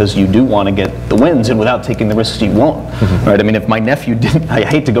necessarily because you do want to get the wins, and without taking the risks you won't, right? I mean, if my nephew didn't, I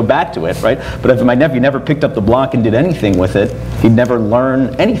hate to go back to it, right? But if my nephew never picked up the block and did anything with it, he'd never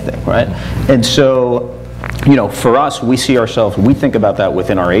learn anything, right? And so, you know, for us, we see ourselves, we think about that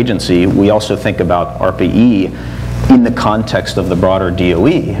within our agency. We also think about ARPA-E in the context of the broader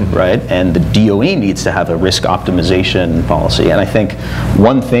DOE, right? And the DOE needs to have a risk optimization policy. And I think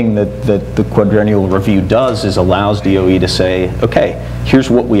one thing that the quadrennial review does is allows DOE to say, okay,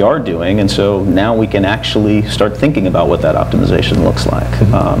 here's what we are doing, and so now we can actually start thinking about what that optimization looks like.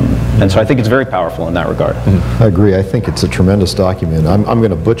 And so I think it's very powerful in that regard. I agree. I think it's a tremendous document. I'm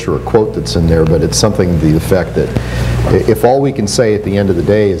going to butcher a quote that's in there, but it's something to the effect that if all we can say at the end of the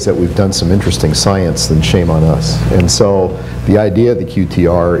day is that we've done some interesting science, then shame on us. And so the idea of the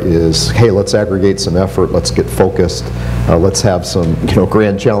QTR is, hey, let's aggregate some effort, let's get focused, let's have some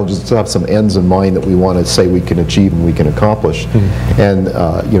grand challenges, let's have some ends in mind that we want to say we can achieve and we can accomplish. And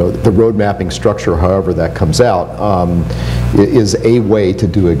the road mapping structure, however that comes out, is a way to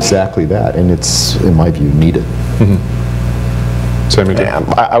do exactly that, and it's, in my view, needed.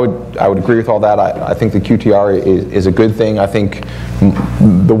 I would agree with all that. I think the QTR is a good thing. I think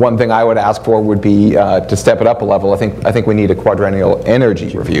the one thing I would ask for would be to step it up a level. I think we need a quadrennial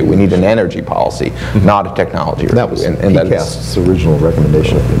energy review. We need an energy policy, not a technology review. That was PCAST's original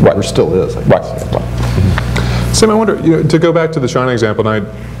recommendation, right. Or still is, I guess. Right. Sam, I wonder, to go back to the China example, and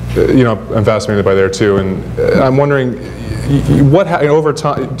I'm fascinated by there too, and I'm wondering, over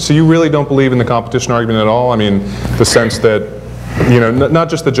time, so you really don't believe in the competition argument at all? I mean, the sense that, not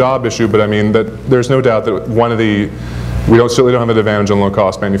just the job issue, but I mean that there's no doubt that we certainly don't have an advantage on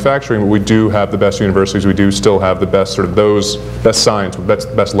low-cost manufacturing, but we do have the best universities. We do still have the best best science,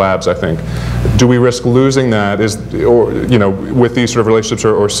 best labs, I think. Do we risk losing that, with these sort of relationships,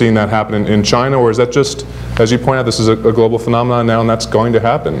 or seeing that happen in China, or is that just, as you point out, this is a global phenomenon now, and that's going to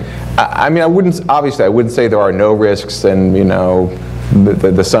happen? I mean, I wouldn't say there are no risks, and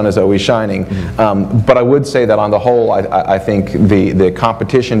the sun is always shining. But I would say that on the whole, I think the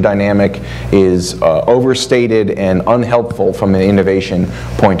competition dynamic is overstated and unhelpful from an innovation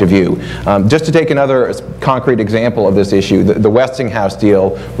point of view. Just to take another concrete example of this issue, the Westinghouse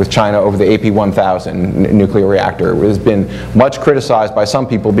deal with China over the AP1000 nuclear reactor has been much criticized by some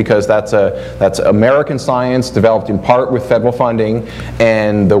people because that's American science developed in part with federal funding,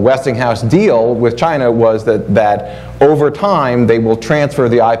 and the Westinghouse deal with China was that over time they will transfer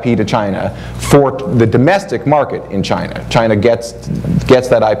the IP to China for the domestic market in China. China gets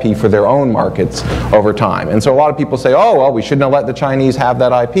that IP for their own markets over time. And so a lot of people say, oh, well, we shouldn't have let the Chinese have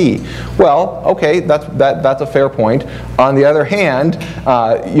that IP. Well, okay, that's a fair point. On the other hand,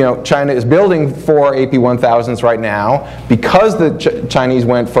 China is building 4 AP1000s right now. Because the Chinese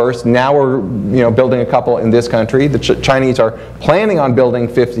went first, now we're building a couple in this country. The Chinese are planning on building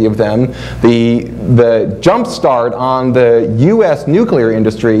 50 of them. The jump start on the U.S. nuclear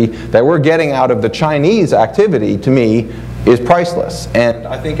industry that we're getting out of the Chinese activity, to me, is priceless. And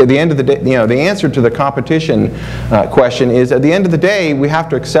I think at the end of the day, the answer to the competition question is, at the end of the day, we have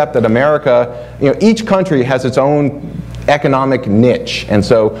to accept that America, each country has its own economic niche, and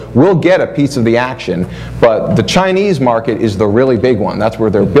so we'll get a piece of the action, but the Chinese market is the really big one. That's where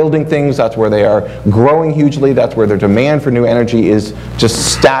they're building things, that's where they are growing hugely, that's where their demand for new energy is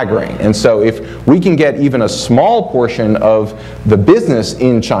just staggering. And so if we can get even a small portion of the business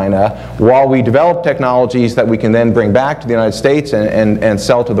in China while we develop technologies that we can then bring back to the United States and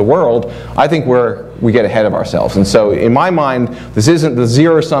sell to the world, I think we get ahead of ourselves. And so in my mind, this isn't the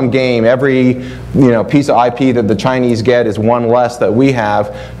zero-sum game. Every piece of IP that the Chinese get is one less that we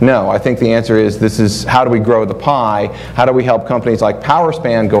have. No, I think the answer is, this is how do we grow the pie? How do we help companies like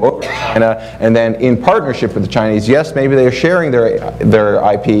PowerSpan go over to China, and then in partnership with the Chinese, yes, maybe they're sharing their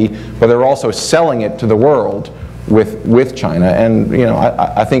IP, but they're also selling it to the world with China. And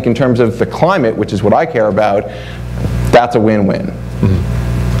I think in terms of the climate, which is what I care about, that's a win-win.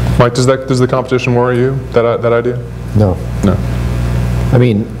 Mike, does the competition worry you, that idea? No. No. I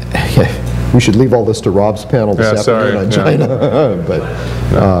mean, we should leave all this to Rob's panel this afternoon on China.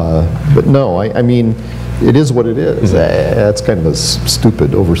 But no, I mean, it is what it is. That's kind of a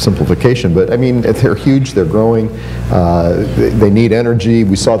stupid oversimplification, but I mean, they're huge, they're growing, they need energy.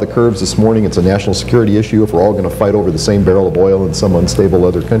 We saw the curves this morning. It's a national security issue if we're all going to fight over the same barrel of oil in some unstable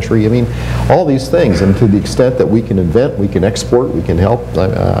other country. I mean, all these things, and to the extent that we can invent, we can export, we can help,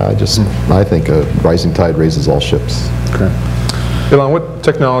 I think a rising tide raises all ships. Okay. Elon, what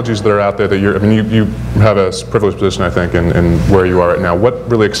technologies that are out there that I mean, you have a privileged position, I think, in where you are right now.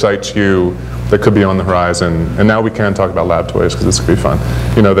 What really excites you that could be on the horizon? And now we can talk about lab toys, because this could be fun.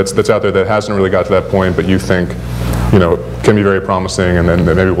 You know, that's out there that hasn't really got to that point, but you think, you know, can be very promising, and then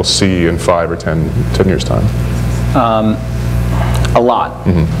maybe we'll see in 5 or 10 years' time. A lot.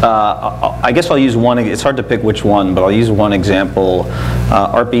 I guess I'll use one. It's hard to pick which one, but I'll use one example.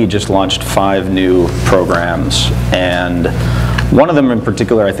 ARPA-E just launched 5 new programs, and one of them in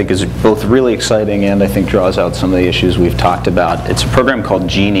particular I think is both really exciting and I think draws out some of the issues we've talked about. It's a program called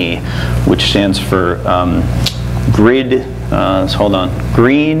GENI, which stands for Green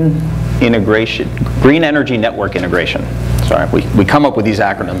Energy Network Integration. Sorry, we come up with these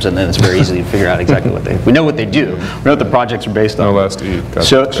acronyms and then it's very easy to figure out exactly what we know what they do. We know what the projects are based on. No last E.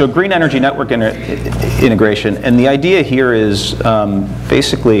 Gotcha. So Green Energy Network Integration, and the idea here is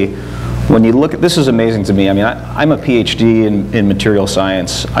basically, when you look at, this is amazing to me. I mean, I'm a PhD in material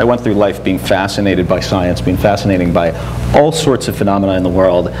science. I went through life being fascinated by science, being fascinated by all sorts of phenomena in the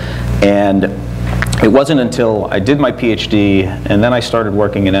world, and it wasn't until I did my PhD and then I started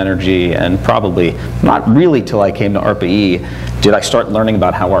working in energy, and probably not really till I came to ARPA-E did I start learning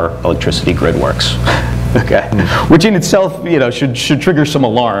about how our electricity grid works. Okay, which in itself, you know, should trigger some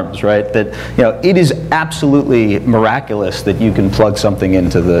alarms, right? That, you know, it is absolutely miraculous that you can plug something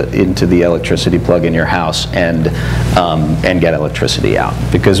into the electricity plug in your house and get electricity out,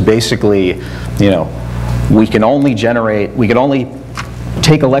 because basically, you know, we can only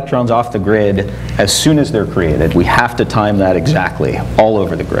take electrons off the grid as soon as they're created. We have to time that exactly all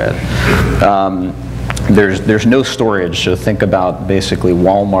over the grid. There's no storage, so think about basically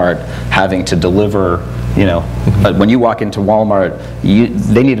Walmart having to deliver, you know, when you walk into Walmart,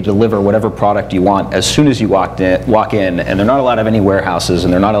 they need to deliver whatever product you want as soon as you walk in, and they're not allowed to have any warehouses,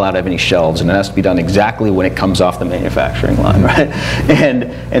 and they're not allowed to have any shelves, and it has to be done exactly when it comes off the manufacturing line, right?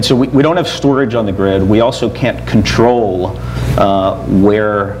 And so we don't have storage on the grid. We also can't control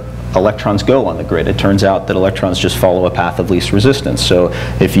where electrons go on the grid. It turns out that electrons just follow a path of least resistance. So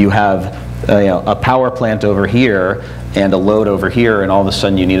if you have a power plant over here and a load over here, and all of a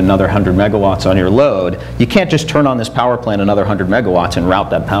sudden you need another 100 megawatts on your load, you can't just turn on this power plant another 100 megawatts and route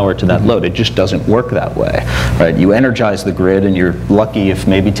that power to that load. It just doesn't work that way, right? You energize the grid, and you're lucky if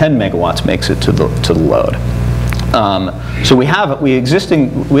maybe 10 megawatts makes it to the load. So we have an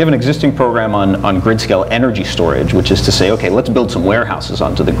existing program on grid scale energy storage, which is to say, okay, let's build some warehouses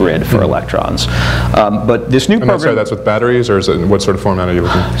onto the grid for electrons. But this new program... Sorry, that's with batteries, or is it, what sort of format are you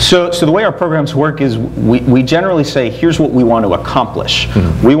looking at? So the way our programs work is we generally say, here's what we want to accomplish.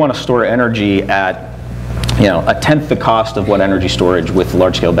 We want to store energy at, you know, 1/10 the cost of what energy storage with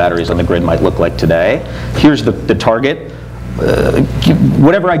large-scale batteries on the grid might look like today. Here's the target.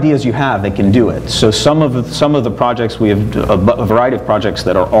 Whatever ideas you have, they can do it. So some of the projects, we have a variety of projects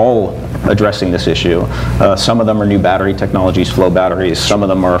that are all addressing this issue. Some of them are new battery technologies, flow batteries. Some of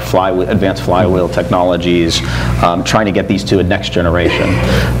them are advanced flywheel technologies, trying to get these to a next generation,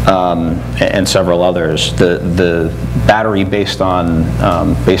 and several others. The battery based on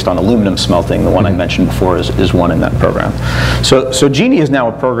aluminum smelting, the one I mentioned before, is one in that program. So GENI is now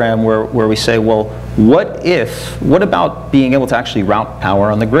a program where we say, well, what about being able to actually route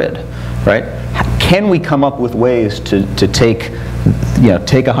power on the grid, right? Can we come up with ways to take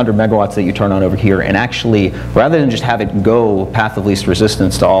 100 megawatts that you turn on over here, and actually, rather than just have it go path of least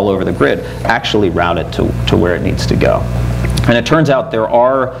resistance to all over the grid, actually route it to where it needs to go? And it turns out there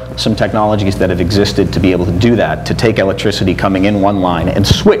are some technologies that have existed to be able to do that, to take electricity coming in one line and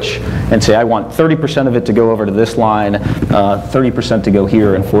switch and say, I want 30% of it to go over to this line, 30% to go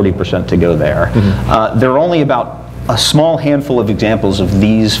here, and 40% to go there. There are only about a small handful of examples of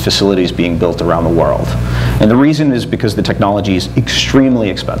these facilities being built around the world. And the reason is because the technology is extremely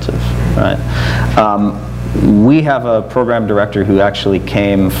expensive, right? We have a program director who actually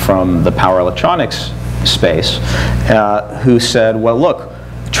came from the power electronics space, who said, well, look,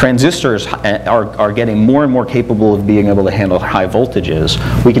 transistors are getting more and more capable of being able to handle high voltages.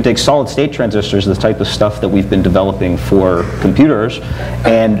 We can take solid state transistors, the type of stuff that we've been developing for computers,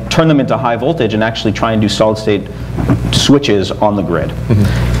 and turn them into high voltage and actually try and do solid state switches on the grid.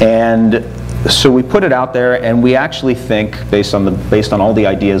 And so we put it out there, and we actually think, based on all the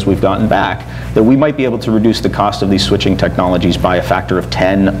ideas we've gotten back, that we might be able to reduce the cost of these switching technologies by a factor of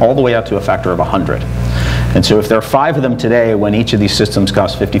 10, all the way out to a factor of 100. And so if there are 5 of them today, when each of these systems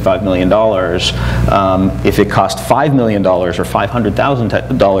costs $55 million, if it cost $5 million or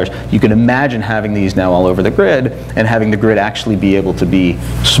 $500,000, you can imagine having these now all over the grid, and having the grid actually be able to be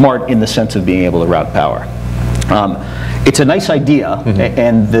smart in the sense of being able to route power. It's a nice idea,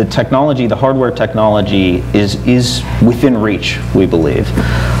 and the technology, the hardware technology, is within reach, we believe.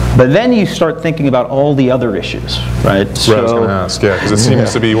 But then you start thinking about all the other issues, right? I was going to ask, yeah, because it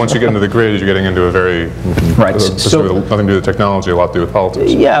seems to be, once you get into the grid, you're getting into a very, right. nothing to do with technology, a lot to do with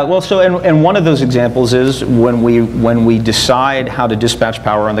politics. Yeah, well, so, and one of those examples is when we decide how to dispatch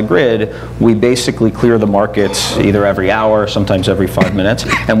power on the grid, we basically clear the markets either every hour, sometimes every 5 minutes.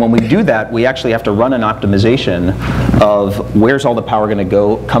 And when we do that, we actually have to run an optimization of where's all the power going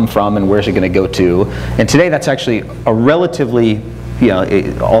to come from and where's it going to go to. And today that's actually a relatively,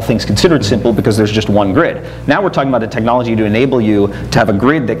 all things considered, simple because there's just one grid. Now we're talking about a technology to enable you to have a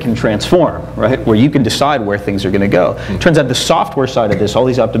grid that can transform, right? Where you can decide where things are going to go. Turns out the software side of this, all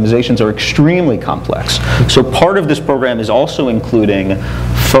these optimizations are extremely complex. So part of this program is also including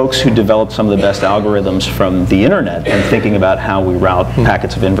folks who develop some of the best algorithms from the internet and thinking about how we route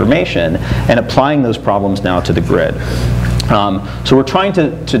packets of information and applying those problems now to the grid. So we're trying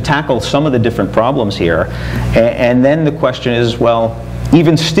to tackle some of the different problems here, and then the question is, well,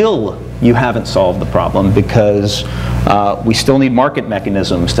 even still, you haven't solved the problem because we still need market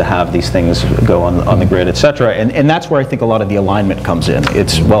mechanisms to have these things go on the grid, et cetera. And that's where I think a lot of the alignment comes in.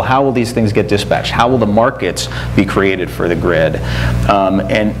 It's, well, how will these things get dispatched? How will the markets be created for the grid?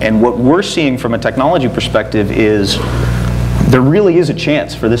 And what we're seeing from a technology perspective is there really is a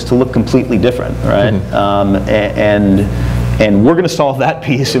chance for this to look completely different, right? And we're going to solve that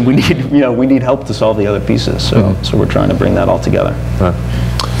piece, and we need help to solve the other pieces. So we're trying to bring that all together.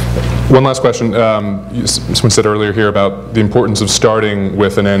 One last question. Someone said earlier here about the importance of starting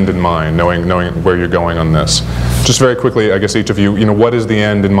with an end in mind, knowing where you're going on this. Just very quickly, I guess each of you, what is the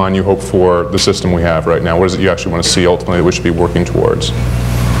end in mind you hope for the system we have right now? What is it you actually want to see ultimately that we should be working towards?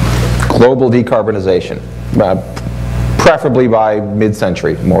 Global decarbonization. Preferably by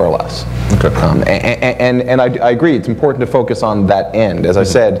mid-century, more or less. Okay. And I agree, it's important to focus on that end. As I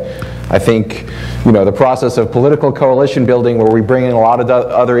said, I think the process of political coalition building where we bring in a lot of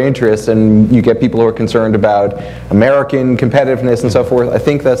other interests and you get people who are concerned about American competitiveness and so forth, I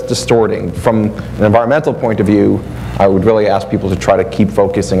think that's distorting. From an environmental point of view, I would really ask people to try to keep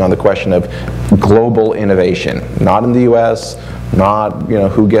focusing on the question of global innovation, not in the US, not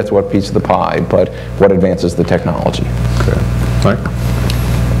who gets what piece of the pie, but what advances the technology. Okay. Mike?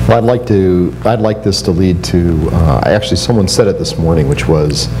 Well, I'd like this to lead to, actually someone said it this morning, which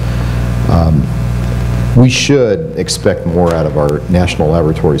was, we should expect more out of our national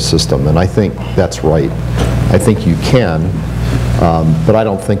laboratory system, and I think that's right. I think you can, but I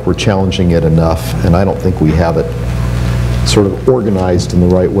don't think we're challenging it enough, and I don't think we have it sort of organized in the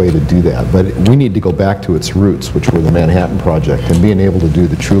right way to do that. But we need to go back to its roots, which were the Manhattan Project, and being able to do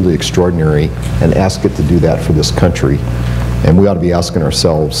the truly extraordinary and ask it to do that for this country. And we ought to be asking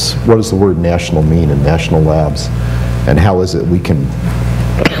ourselves, what does the word national mean in national labs? And how is it we can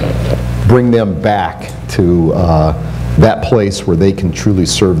bring them back to that place where they can truly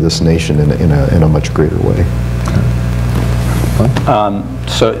serve this nation in a much greater way?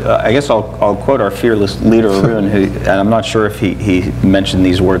 So I guess I'll quote our fearless leader, Arun, who, and I'm not sure if he mentioned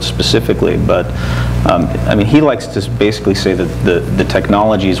these words specifically, but I mean, he likes to basically say that the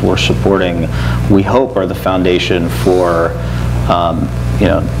technologies we're supporting, we hope, are the foundation for,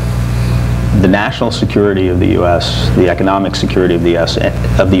 the national security of the U.S., the economic security of the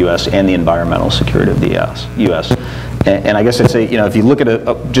U.S., and the environmental security of the U.S. And I guess I'd say, if you look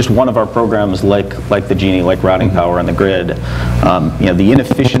at just one of our programs like the Genie, like routing power on the grid, the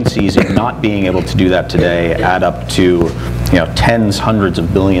inefficiencies in not being able to do that today add up to, tens, hundreds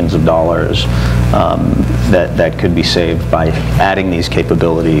of billions of dollars that could be saved by adding these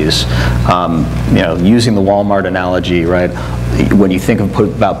capabilities. Using the Walmart analogy, right? When you think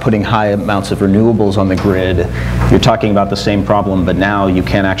about putting high amounts of renewables on the grid, you're talking about the same problem, but now you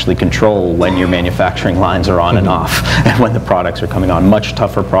can actually control when your manufacturing lines are on and off and when the products are coming on. Much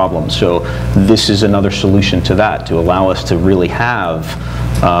tougher problem. So this is another solution to that, to allow us to really have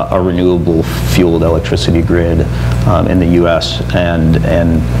a renewable fueled electricity grid in the U.S. and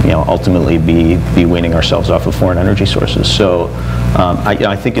ultimately be weaning ourselves off of foreign energy sources. So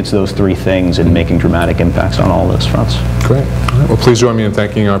I think it's those three things and making dramatic impacts on all those fronts. Great. All right. Well, please join me in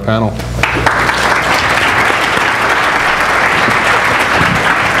thanking our panel.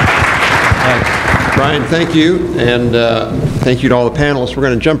 Brian, thank you, and thank you to all the panelists. We're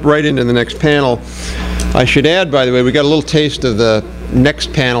going to jump right into the next panel. I should add, by the way, we got a little taste of the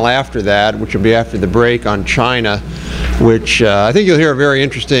next panel after that, which will be after the break on China, which I think you'll hear a very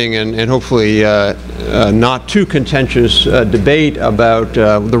interesting and hopefully not too contentious debate about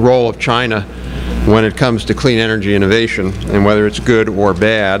the role of China when it comes to clean energy innovation and whether it's good or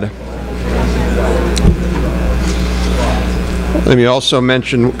bad. Let me also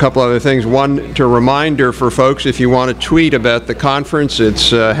mention a couple other things. One, to reminder for folks, if you want to tweet about the conference,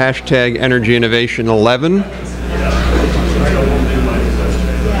 it's hashtag Energy Innovation 11.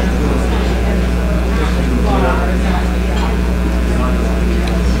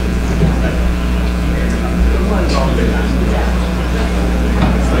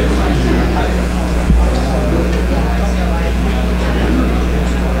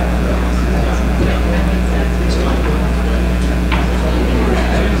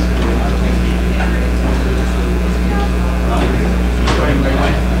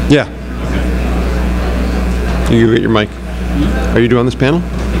 Yeah. You go get your mic. Are you doing this panel?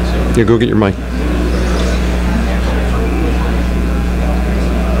 Yeah, go get your mic.